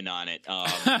spin on it. I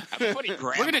have a funny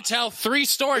grandma. We're going to tell 3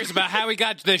 stories about how we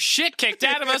got the shit kicked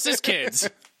out of us as kids.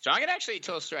 So I'm going to actually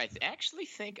tell a story. I actually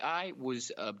think I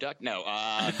was abducted. No,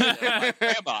 my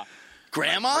grandma.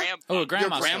 Grandma? Oh,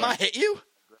 grandma. Your grandma hit you?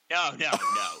 No.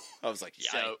 I was like,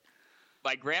 yeah. So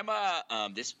my grandma,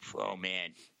 oh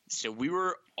man. So we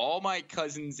were, all my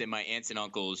cousins and my aunts and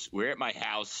uncles, we're at my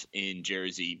house in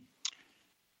Jersey.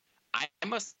 I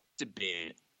must have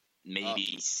been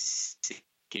maybe 6.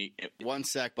 One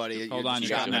sec, buddy. Hold You're on, you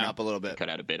just got it zooming now. up a little bit. Cut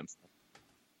out a bit.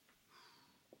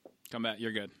 Come back.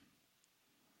 You're good.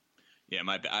 Yeah,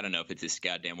 I don't know if it's this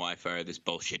goddamn Wi-Fi or this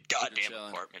bullshit goddamn chilling.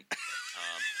 apartment.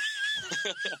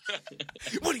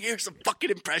 Want to hear some fucking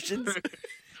impressions?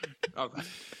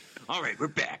 All right, we're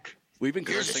back. We've been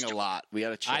cursing a lot. We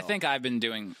gotta chill. I think I've been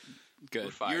doing good.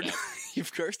 We're fired up.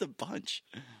 You've cursed a bunch.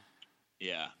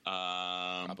 Yeah.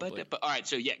 Probably. But all right.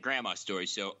 So yeah, grandma story.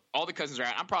 So all the cousins are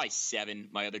out. I'm probably 7.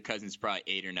 My other cousin's probably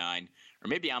 8 or 9, or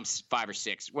maybe I'm 5 or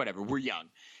 6. Whatever. We're young.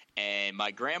 And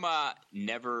my grandma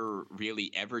never really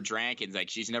ever drank, and like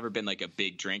she's never been like a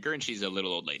big drinker, and she's a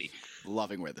little old lady.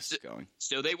 Loving where this is going.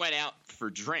 So they went out for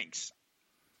drinks.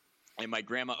 And my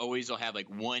grandma always will have like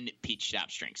one peach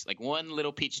schnapps drinks, like one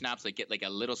little peach schnapps, like get like a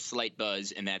little slight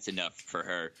buzz, and that's enough for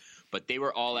her. But they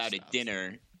were all out at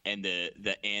dinner, and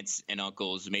the aunts and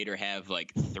uncles made her have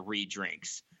like 3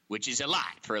 drinks, which is a lot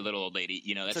for a little old lady.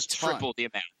 You know, that's a ton. triple the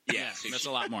amount. Yeah, so That's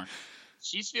a lot more.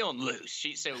 she's feeling loose.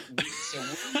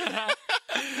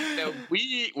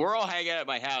 We're all hanging out at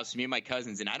my house, me and my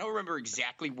cousins, and I don't remember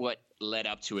exactly what led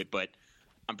up to it, but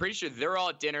I'm pretty sure they're all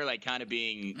at dinner, like kind of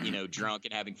being, you know, drunk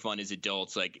and having fun as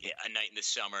adults, like a night in the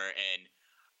summer.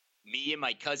 And me and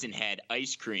my cousin had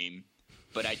ice cream,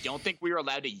 but I don't think we were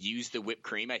allowed to use the whipped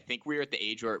cream. I think we were at the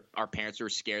age where our parents were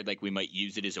scared, like we might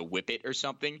use it as a whippet or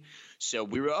something. So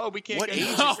we were, we can't. What get age it.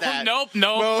 is Oh, that? nope.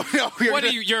 No, What are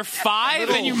you? You're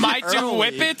 5 and you might do early.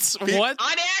 whippets? What?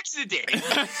 On accident.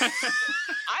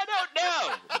 I don't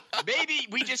know. Maybe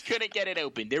we just couldn't get it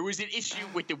open. There was an issue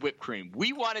with the whipped cream.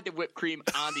 We wanted the whipped cream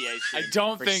on the ice cream. I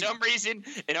don't For think- some reason,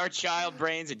 in our child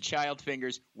brains and child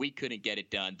fingers, we couldn't get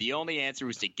it done. The only answer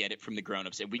was to get it from the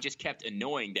grown-ups, and we just kept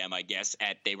annoying them, I guess,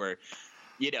 they were,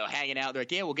 you know, hanging out. They're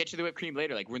like, yeah, we'll get you the whipped cream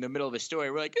later. Like, we're in the middle of a story.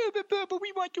 We're like, but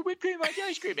we want the whipped cream on the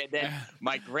ice cream. And then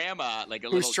my grandma, like a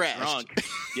Who's little trashed. drunk,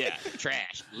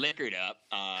 trashed, liquored up.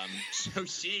 So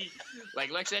she,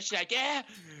 like, looks at us, she's like, yeah,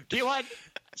 do you want...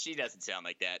 She doesn't sound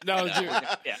like that. No, But, dude.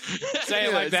 yeah. Say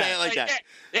it like that. Say it like that.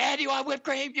 Yeah, do you want whipped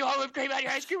cream? Do you want whipped cream on your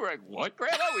ice cream? We're like, what,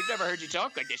 Grandma? We've never heard you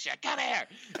talk like this. She's like, come here.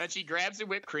 And she grabs the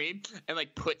whipped cream and,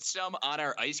 like, puts some on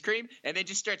our ice cream and then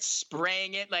just starts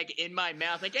spraying it, like, in my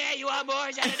mouth. Like, yeah, you want more?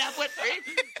 Is that enough whipped cream?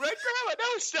 We're like, Grandma, no,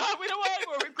 stop. We don't want any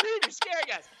more whipped cream. You're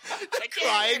scaring us. Like,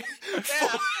 Crying.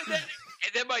 Yeah.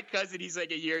 And then my cousin, he's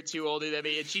like a year or 2 older than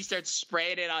me, and she starts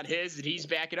spraying it on his, and he's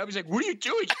backing up. He's like, what are you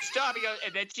doing? Stop. He goes,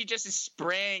 and then she just is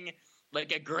spraying,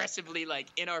 like, aggressively, like,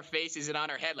 in our faces and on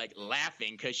her head, like,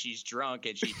 laughing because she's drunk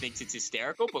and she thinks it's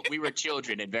hysterical. But we were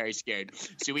children and very scared.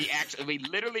 So we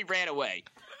literally ran away.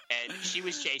 And she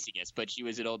was chasing us, but she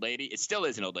was an old lady. It still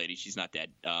is an old lady. She's not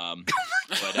dead. Sorry.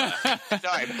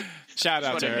 Shout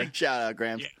out to her. Shout out,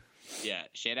 Graham. Yeah,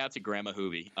 shout out to Grandma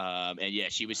Hoovy. And yeah,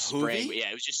 she was spraying. Hoovy? Yeah,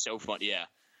 it was just so fun. Yeah.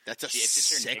 That's a It's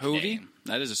just her sick nickname. Hoovy?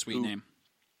 That is a sweet name.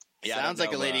 Yeah, I Sounds don't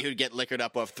like a know, lady who'd get liquored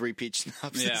up off 3 peach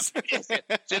schnapps. Yeah. So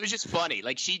it was just funny.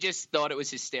 Like, she just thought it was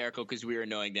hysterical because we were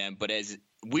annoying them. But as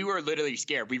we were literally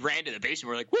scared, we ran to the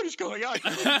basement. We're like, what is going on?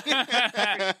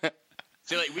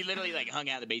 So, like, we literally, like, hung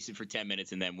out in the basement for 10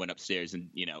 minutes and then went upstairs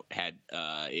and, you know, had,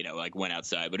 like, went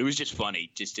outside. But it was just funny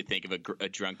just to think of a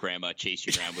drunk grandma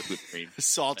chasing you around with whipped cream.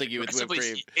 Assaulting you with whipped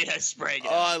cream. Yeah, spraying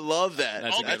it. Oh, I love that.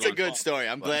 That's a good That's a one. good story.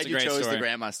 I'm glad a you great chose story. the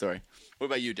grandma story. What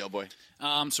about you, Doughboy?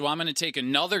 So I'm going to take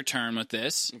another turn with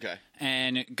this. Okay.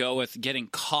 And go with getting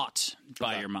caught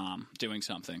by your mom doing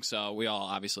something. So we all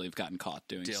obviously have gotten caught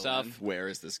doing stuff. Where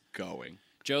is this going?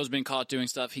 Joe's been caught doing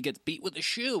stuff. He gets beat with a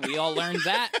shoe. We all learned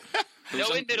that.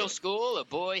 So in middle school, a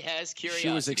boy has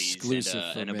curiosities. exclusive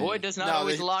for and a me. boy does not No,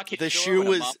 always the- lock his the door shoe when a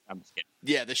was- mom- I'm just kidding.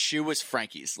 Yeah, the shoe was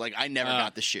Frankie's. Like, I never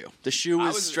got the shoe. The shoe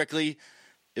was strictly,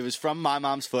 it was from my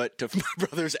mom's foot to my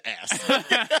brother's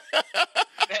ass.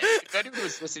 If anyone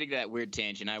was listening to that weird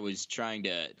tangent, I was trying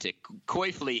to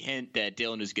coyfully hint that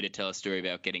Dylan was going to tell a story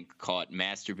about getting caught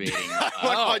masturbating.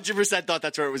 100% thought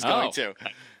that's where it was going to.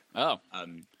 Oh,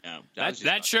 No,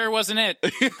 that sure wasn't it.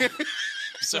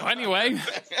 So anyway,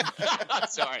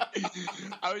 sorry.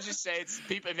 I was just saying,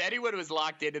 people. If anyone was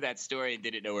locked into that story and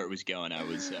didn't know where it was going, I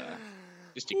was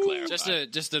just to clarify.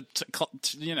 just to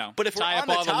you know, But if tie we're up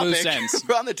on all the the loose topic, ends.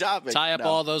 we're on the topic. Tie up No.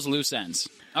 all those loose ends.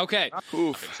 Okay.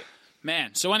 Oof.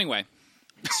 Man, so anyway,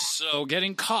 so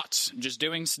getting caught just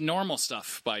doing normal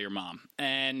stuff by your mom.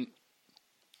 And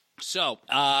so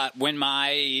when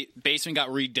my basement got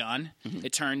redone,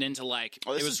 it turned into like...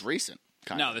 Oh, this it was is recent.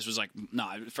 No, this was like... No,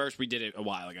 first we did it a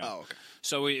while ago. Oh, okay.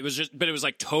 So it was just... But it was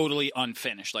like totally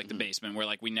unfinished, like the basement, where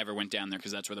like we never went down there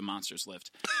because that's where the monsters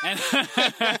lived.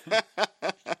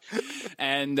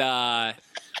 And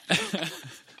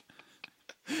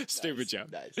stupid joke.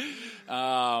 Nice.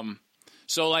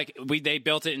 So like they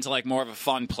built it into like more of a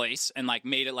fun place and like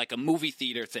made it like a movie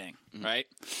theater thing, right?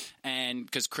 And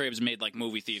because Cribs made like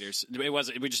movie theaters,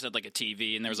 we just had like a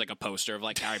TV and there was like a poster of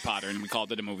like Harry Potter and we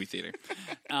called it a movie theater.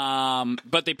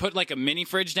 But they put like a mini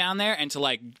fridge down there and to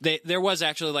like there was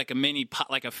actually like a mini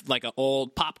like a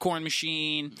old popcorn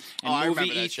machine and I remember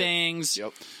movie that shit. things.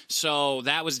 Yep. So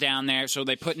that was down there. So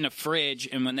they put in a fridge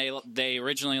and when they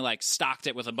originally like stocked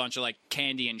it with a bunch of like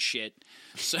candy and shit.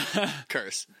 So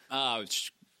Curse. oh.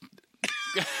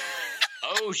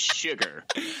 Oh, sugar.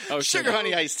 Sugar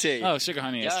honey iced tea. Oh, sugar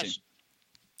honey iced tea. Gosh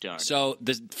darn. So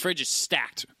the fridge is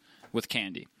stacked with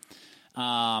candy.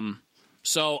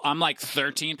 So I'm like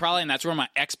 13 probably, and that's where my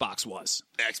Xbox was.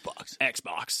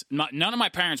 Xbox. None of my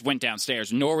parents went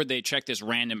downstairs, nor would they check this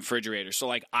random refrigerator. So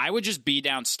like I would just be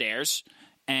downstairs,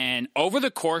 and over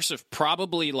the course of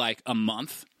probably like a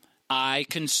month, I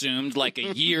consumed like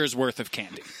a year's worth of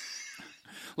candy.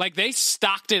 Like they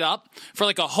stocked it up for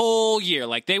like a whole year.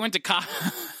 Like they went to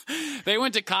Costco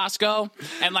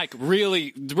and like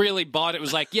really, really bought it. It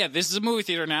was like, yeah, this is a movie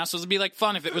theater now, so it'd be like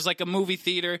fun if it was like a movie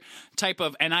theater type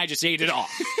of. And I just ate it all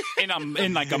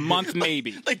in like a month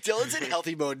maybe. Like Dylan's in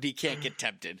healthy mode and he can't get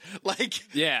tempted.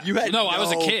 Like Yeah, you had I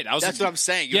was a kid. That's what I'm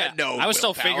saying. You had no I was still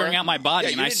willpower. figuring out my body,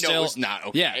 Yeah, and you I didn't still know it was not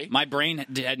okay. Yeah, my brain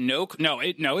had it knew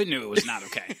it was not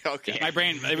okay. Okay. My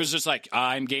brain, it was just like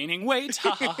I'm gaining weight,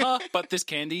 ha ha ha. But this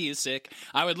candy is sick.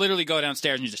 I would literally go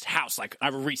downstairs and just house like I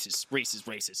have Reese's.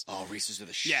 Oh, Reese's are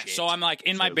the Yeah, shit. so I'm like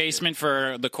in my basement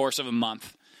for the course of a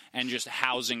month and just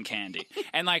housing candy.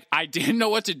 And like I didn't know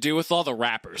what to do with all the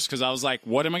wrappers because I was like,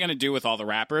 what am I going to do with all the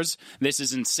wrappers? This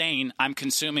is insane. I'm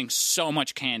consuming so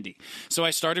much candy. So I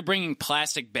started bringing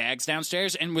plastic bags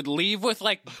downstairs and would leave with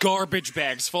like garbage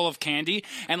bags full of candy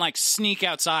and like sneak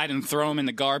outside and throw them in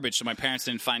the garbage so my parents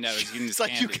didn't find out I was eating this It's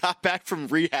like candy. you got back from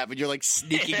rehab and you're like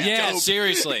sneaking Yeah, dope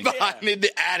seriously. behind in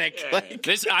the attic. Like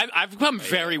I've become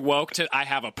very woke to I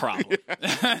have a problem.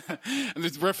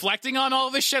 Reflecting on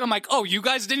all this shit, I'm like, oh, you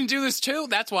guys didn't do this too?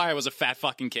 That's why I was a fat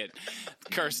fucking kid.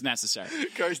 Curse necessary.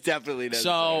 Curse definitely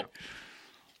necessary. So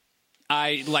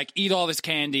I like eat all this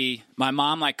candy. My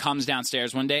mom like comes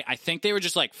downstairs one day. I think they were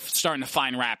just like starting to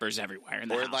find wrappers everywhere in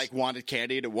the or house. like wanted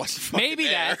candy and it wasn't fucking Maybe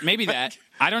there. that.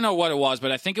 I don't know what it was,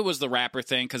 but I think it was the wrapper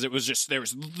thing because it was just there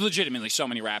was legitimately so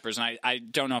many wrappers, and I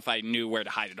don't know if I knew where to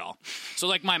hide it all. So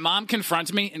like my mom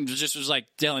confronted me and just was like,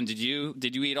 "Dylan, did you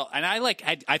eat all?" And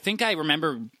I think I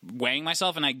remember weighing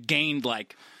myself, and I gained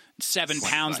like 7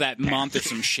 pounds that month or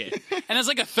some shit. And as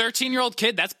like a 13-year-old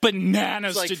kid, that's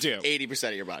bananas It's like to do. 80%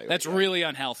 of your body weight. That's really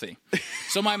unhealthy.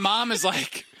 So my mom is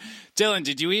like, Dylan,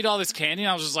 did you eat all this candy? And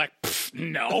I was just like,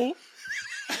 no.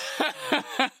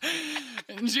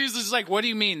 And she was just like, what do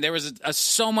you mean? There was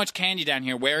so much candy down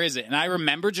here. Where is it? And I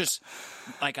remember just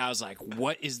like, I was like,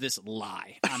 what is this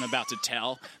lie I'm about to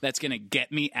tell that's going to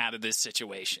get me out of this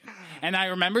situation? And I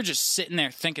remember just sitting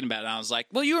there thinking about it. I was like,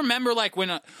 well, you remember like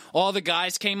when all the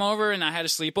guys came over and I had a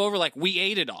sleepover? Like we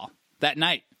ate it all that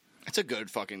night. That's a good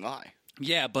fucking lie.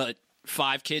 Yeah, but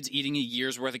 5 kids eating a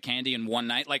year's worth of candy in one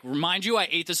night. Like, remind you, I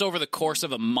ate this over the course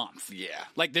of a month. Yeah.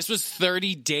 Like, this was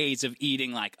 30 days of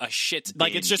eating, like, a shit.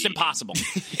 Like, it's just impossible.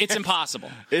 It's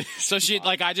impossible. So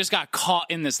I just got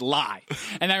caught in this lie.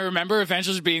 And I remember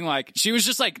eventually being like, she was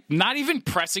just, like, not even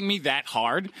pressing me that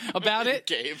hard about it.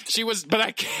 Caved. But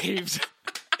I caved.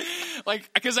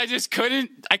 Like, because I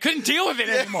couldn't deal with it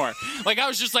anymore. Like, I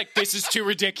was just like, this is too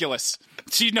ridiculous.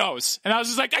 She knows. And I was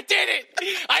just like, I did it.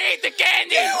 I ate the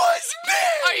candy. It was me.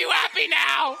 Are you happy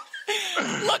now?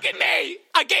 Look at me.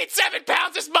 I gained 7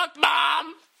 pounds this month,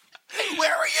 Mom.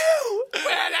 Where are you?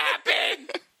 What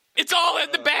happened? It's It's all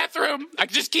in the bathroom. I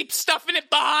just keep stuffing it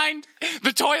behind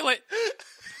the toilet.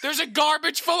 There's a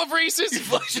garbage full of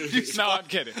Reese's. No, I'm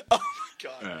kidding. Oh my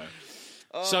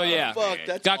god. So yeah, Fuck,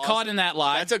 that's got awesome. caught in that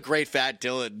lie. That's a great Fat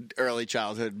Dylan early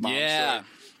childhood mom Yeah. story.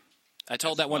 I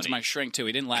told that one to funny. my shrink too.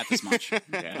 He didn't laugh as much.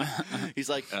 He's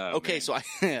like, Oh, okay, man. so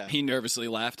He nervously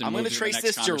laughed. And I'm going to moved to the trace next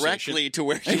this conversation. directly to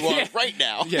where you are right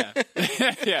now. Yeah,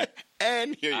 yeah.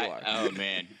 And here you are. Oh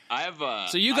man, I have.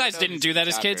 So you I guys don't know didn't if do this that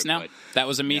is as out kids? there, No, but that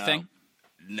was a me No. thing.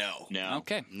 No. No.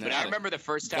 Okay. But I remember the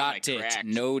first time I Got it. cracked.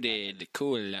 Noted.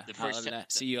 Cool. first I'll time-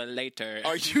 see you later.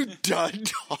 Are you done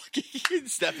talking and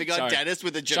stepping on Sorry. Dennis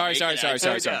with a Sorry, Jamaican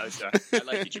sorry. accent? No, I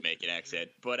like the Jamaican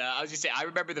accent, but I was just saying. I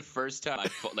remember the first time I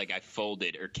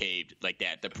folded or caved like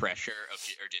that. The pressure of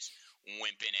or just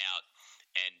wimping out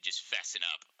and just fessing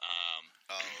up.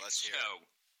 Oh, let's hear So,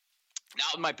 not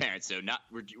with my parents, though. Not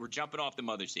we're jumping off the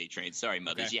Mother's Day train. Sorry,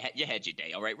 mothers, Okay. you had your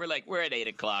day. All right, we're at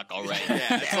 8:00. All right,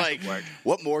 Yeah, it's like,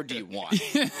 what more do you want?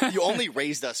 You only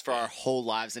raised us for our whole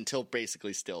lives until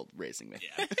basically still raising me.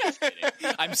 Yeah, just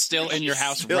kidding. I'm still in your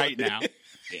house Still right now.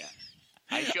 Yeah.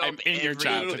 I show I'm up in your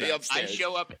child Literally today. I upstairs.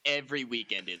 show up every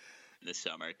weekend in the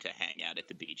summer to hang out at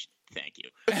the beach. Thank you.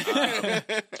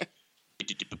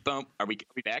 Are we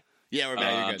back? Yeah, we're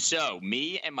back. You're good. So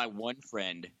me and my one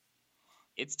friend.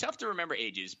 It's tough to remember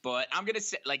ages, but I'm gonna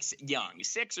say like young,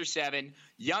 6 or 7,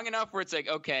 young enough where it's like,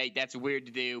 okay, that's weird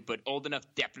to do, but old enough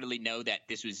definitely know that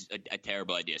this was a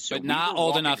terrible idea. So But we not were old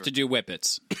walking enough to do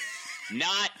whippets.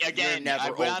 Not again. never I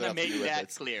old want to enough to make do that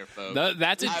whippets. clear, folks.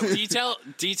 That's a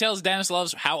details Dennis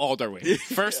loves. How old are we?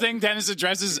 First thing Dennis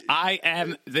addresses, I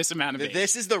am this amount of age.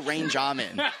 This is the range I'm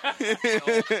in. I'm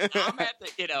at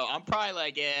the, I'm probably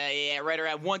like, yeah, right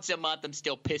around once a month. I'm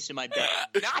still pissing my bed,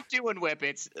 not doing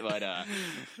whippets, but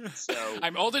so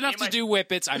I'm old enough to do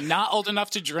whippets. I'm not old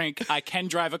enough to drink. I can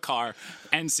drive a car.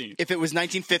 End scene. If it was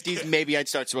 1950s, maybe I'd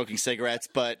start smoking cigarettes,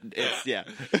 but it's, yeah.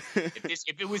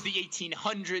 if it was the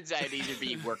 1800s, I'd either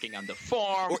be working on the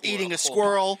farm Or eating a whole-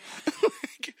 squirrel.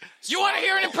 You want to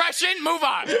hear an impression? Move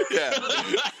on.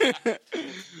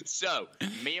 So,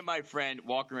 me and my friend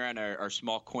walking around our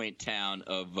small, quaint town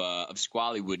of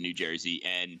Squallywood, New Jersey,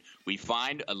 and we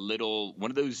find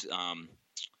one of those.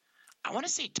 I want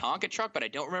to say Tonka truck, but I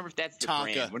don't remember if that's the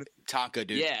brand. One of Tonka,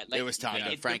 dude. Yeah, like, it was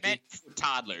Tonka. It's Frankie. meant for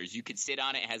toddlers. You could sit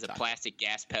on it. It has a plastic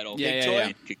gas pedal. Yeah, Big yeah,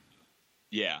 toy. yeah.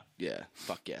 Yeah. Yeah,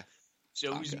 fuck yeah.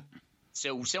 So, Tonka.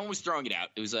 so someone was throwing it out.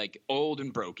 It was like old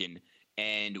and broken,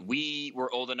 and we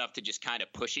were old enough to just kind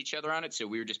of push each other on it. So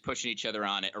we were just pushing each other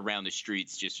on it around the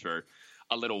streets just for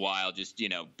a little while, just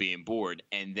being bored.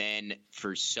 And then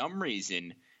for some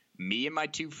reason, me and my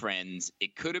two friends,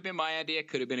 it could have been my idea,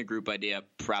 could have been a group idea,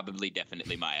 probably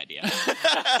definitely my idea.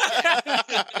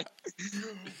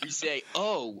 We say,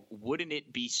 oh, wouldn't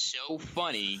it be so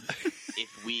funny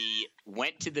if we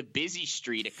went to the busy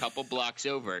street a couple blocks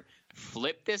over,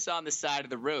 flipped this on the side of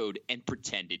the road, and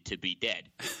pretended to be dead?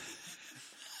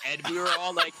 And we were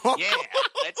all like, yeah,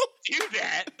 let's do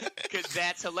that, because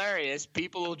that's hilarious.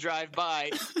 People will drive by,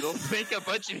 they'll think a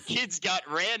bunch of kids got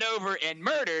ran over and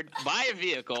murdered by a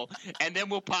vehicle, and then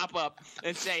we'll pop up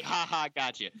and say, ha ha,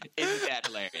 gotcha. Isn't that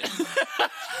hilarious?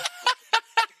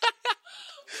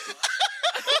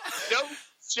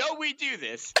 So we do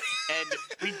this, and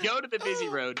we go to the busy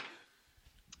road.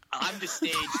 I'm the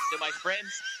stage, so my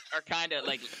friends are kind of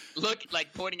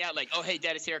pointing out, like, oh, hey,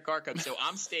 Dad, it's here at Car Club. So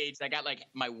I'm staged. I got like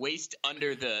my waist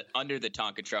under the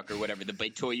Tonka truck or whatever, the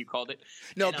big toy you called it.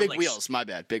 No, And I'm, big like, wheels. My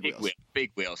bad. Big wheels.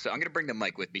 Big wheel. So I'm gonna bring the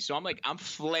mic with me. So I'm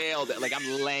flailed, like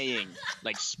I'm laying,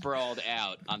 like sprawled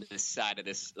out on the side of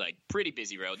this like pretty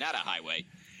busy road, not a highway.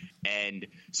 And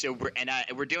so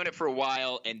we're doing it for a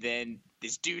while, and then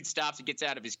this dude stops and gets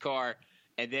out of his car.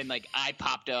 And then, like, I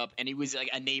popped up, and he was, like,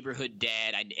 a neighborhood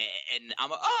dad. And I'm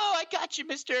like, oh, I got you,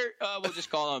 Mr. We'll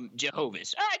just call him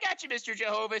Jehovah's. Oh, I got you, Mr.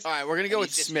 Jehovah's. All right, we're going to go And with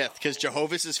he's just- Smith because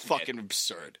Jehovah's is fucking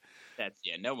absurd.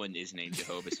 no one is named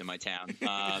Jehovah's in my town.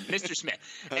 Mr. Smith.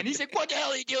 And he's like, what the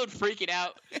hell are you doing? Freaking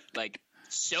out. Like,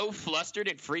 so flustered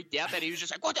and freaked out that he was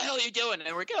just like, what the hell are you doing? And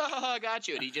we're like, oh, I got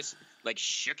you. And he just, like,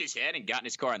 shook his head and got in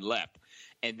his car and left.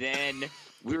 And then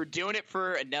we were doing it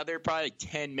for another probably like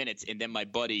 10 minutes. And then my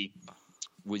buddy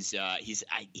was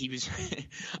he was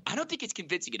I don't think it's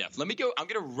convincing enough. Let me go. I'm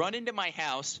gonna run into my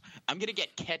house. I'm gonna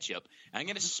get ketchup. I'm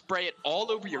gonna spray it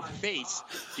all over your face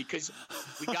because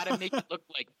we gotta make it look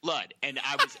like blood. And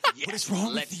I was, yes, What is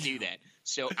wrong let's with do that.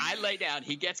 So I lay down.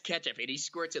 He gets ketchup and he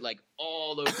squirts it like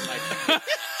all over my face.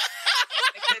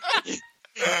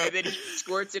 And then he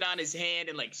squirts it on his hand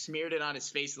and like smeared it on his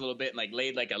face a little bit and like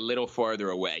laid like a little farther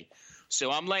away. So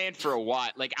I'm laying for a while.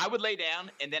 Like, I would lay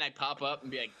down, and then I'd pop up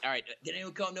and be like, all right, did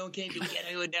anyone come? No one came. Did we get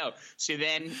anyone? No. So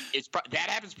then that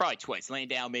happens probably twice. Laying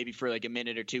down maybe for like a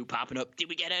minute or two, popping up. Did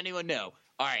we get anyone? No.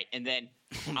 All right. And then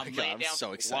I'm laying down so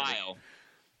for excited. a while.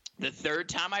 The third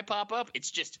time I pop up, it's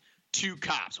just 2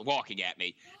 cops walking at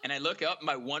me. And I look up.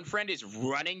 My one friend is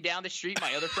running down the street.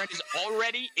 My other friend is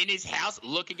already in his house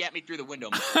looking at me through the window.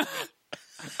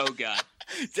 Oh, God.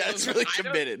 That's really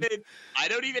committed. I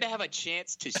don't even have a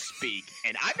chance to speak.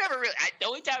 And I've never really – the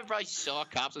only time I probably saw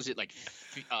cops was at like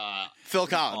Phil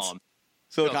Collins.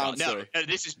 Phil Collins no, story. no,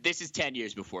 this is 10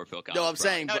 years before Phil Collins. No, I'm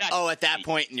saying, at that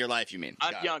point in your life, you mean?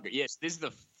 I'm Got it. younger. Yes, this is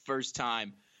the first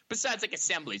time. Besides, like,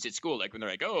 assemblies at school, like when they're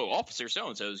like, oh, Officer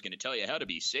so-and-so is going to tell you how to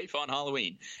be safe on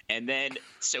Halloween. And then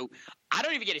 – so I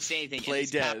don't even get to say anything. Play and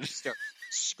this dead. cop start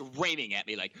screaming at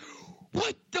me like,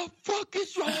 what the fuck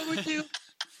is wrong with you?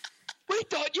 We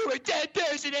thought you were dead.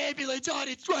 There's an ambulance on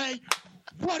its way.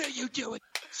 What are you doing?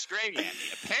 Screaming at me.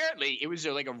 Apparently, it was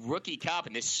like a rookie cop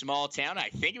in this small town. I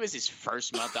think it was his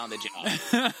first month on the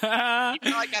job.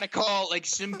 I got a call, like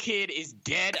some kid is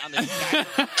dead on the side.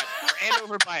 Ran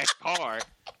over by a car.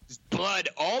 There's blood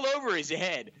all over his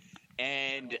head.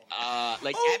 And, Oh,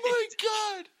 my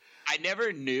God. I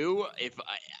never knew if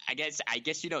I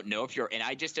guess you don't know if you're, and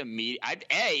I just I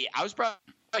was probably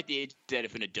at the age that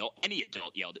if any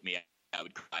adult yelled at me, I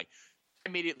would cry. I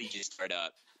immediately just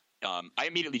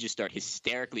start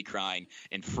hysterically crying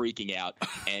and freaking out,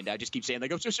 and I just keep saying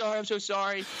like, I'm so sorry, and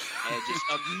just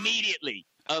immediately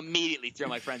throw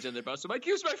my friends under the bus. I'm like,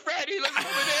 here's my friend, he lives over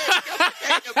there.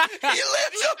 He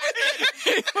lives over there.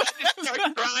 I just start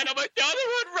crying. I'm like, the other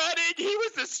one running. He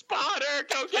was the spotter.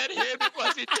 Go get him. It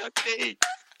wasn't just me.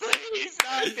 Please,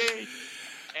 not me.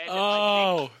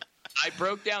 And I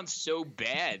broke down so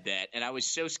bad and I was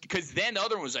so – because then the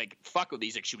other one was like, fuck with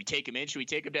these. Like, should we take him in? Should we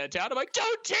take him downtown? I'm like,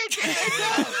 don't take him in.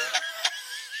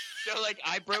 So, like,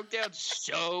 I broke down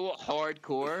so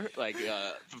hardcore, like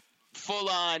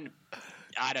full-on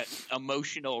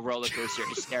emotional roller coaster,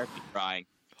 hysterically crying.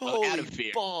 Out of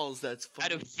fear. Balls, that's funny.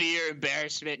 Out of fear,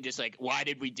 embarrassment, and just like, why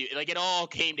did we do – like, it all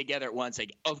came together at once.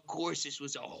 Like, of course this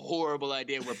was a horrible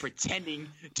idea. We're pretending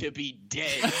to be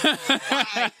dead.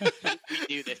 Why did we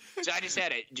do this? So I just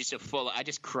had I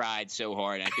just cried so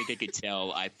hard. I think I could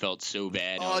tell I felt so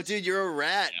bad. Oh, dude, you're a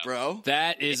rat, bro.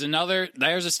 There's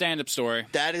a stand-up story.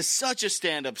 That is such a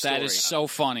stand-up story. That is so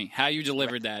funny. How you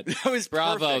delivered that. That was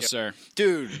Bravo, perfect. sir.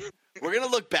 Dude, we're going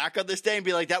to look back on this day and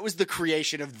be like, that was the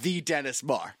creation of the Dennis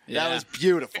Bar. Yeah. That was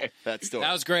beautiful, that story.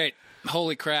 That was great.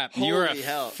 Holy crap. You were a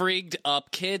hell. freaked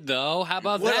up kid, though. How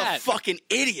about what that? a fucking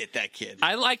idiot, that kid.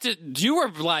 I liked it. You were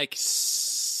like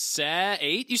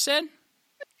 8, you said?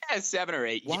 Yeah, 7 or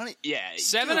 8. Yeah.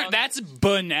 7 that's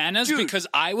bananas. Dude. Because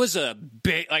I was a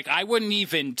big, like, I wouldn't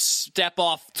even step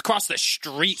across the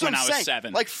street That's when what I I'm was saying.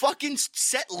 7. Like, fucking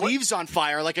set leaves on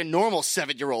fire like a normal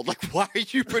 7-year-old. Like, why are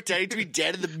you pretending to be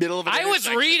dead in the middle of an I was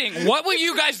intersection? reading. What were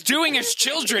you guys doing as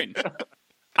children?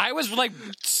 I was like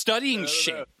studying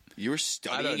shit. You were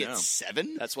studying at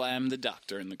 7? That's why I'm the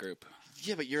doctor in the group.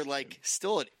 Yeah, but you're like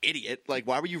still an idiot. Like,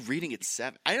 why were you reading at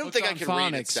 7? I don't Hooked think I on can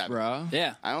read at phonics, 7, bro.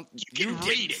 Yeah. I don't. can You read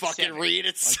didn't at fucking 7. read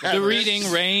at 7. The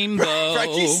reading rainbow.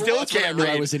 Frankie still That's when I can't knew I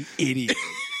read. was an idiot.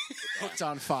 Hooked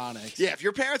on phonics. Yeah, if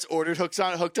your parents ordered Hooked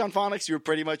on Phonics, you were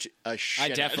pretty much a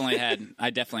shit. I definitely had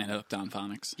hooked on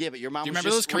phonics. Yeah, but your mom Do you was remember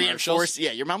just those commercials? reinforcing.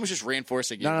 Yeah, your mom was just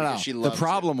reinforcing you. No. because She The loved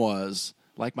problem was,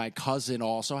 like, my cousin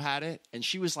also had it, and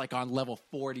she was, like, on level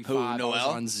 45. Who, I was Noelle?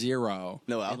 on 0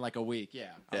 Noelle? in, like, a week. Yeah.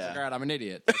 I was Yeah. like, all right, I'm an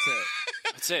idiot. That's it.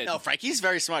 That's it. No, Frankie's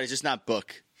very smart. He's just not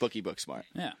book smart.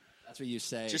 Yeah. That's what you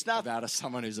say Just not- about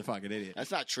someone who's a fucking idiot.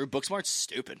 That's not true. Book smart's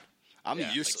stupid. I'm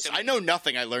useless. like I know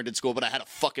nothing I learned in school, but I had a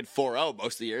fucking 4.0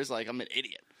 most of the years. Like, I'm an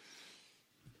idiot.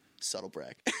 Subtle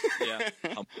brag. Yeah.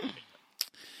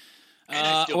 And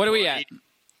I still What are we party. at?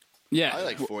 Yeah. I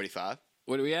like 45.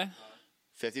 What are we at?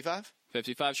 55?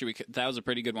 55. That was a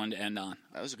pretty good one to end on.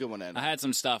 That was a good one to end. I had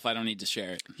some stuff. I don't need to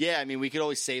share it. Yeah, I mean, we could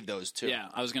always save those, too. Yeah.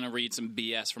 I was going to read some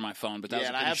BS from my phone, but that Yeah,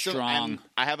 and was I have pretty some, strong. and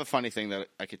I have a funny thing that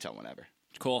I could tell whenever.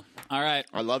 Cool. All right.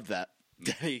 I loved that.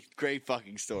 Denny, great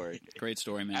fucking story. Great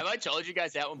story, man. Have I told you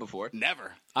guys that one before?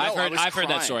 Never. I've No, I heard was that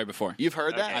crying. story before. You've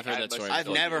heard that? Okay. I've heard that story. I've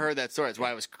told you. never heard that story. That's why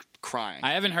I was crying.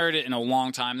 I haven't heard it in a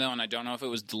long time, though, and I don't know if it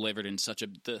was delivered in such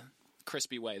the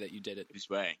crispy way that you did it. This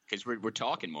way, because we're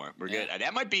talking more. We're good.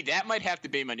 That might have to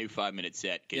be my new 5-minute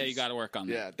set. 'cause Yeah, you got to work on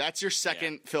that. Yeah, that's your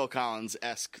second Phil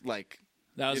Collins-esque, like,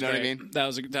 That was You know what I great. mean? That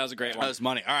was a great that one. was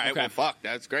money. All right, Okay. well, fuck,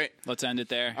 that's great. Let's end it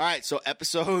there. All right, so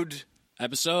episode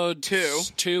Episode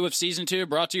 2 of season 2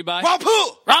 brought to you by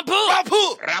Rampu! Rampu!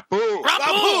 Rampu! Rapu!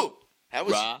 Rampu! That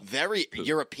was Ra- very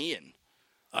European.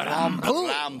 Rampu.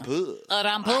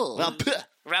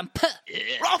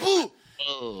 Rampu.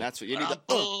 That's what you need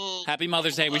to. Happy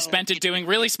Mother's Day. We spent it doing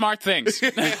really smart things.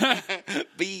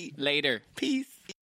 Be Later. peace.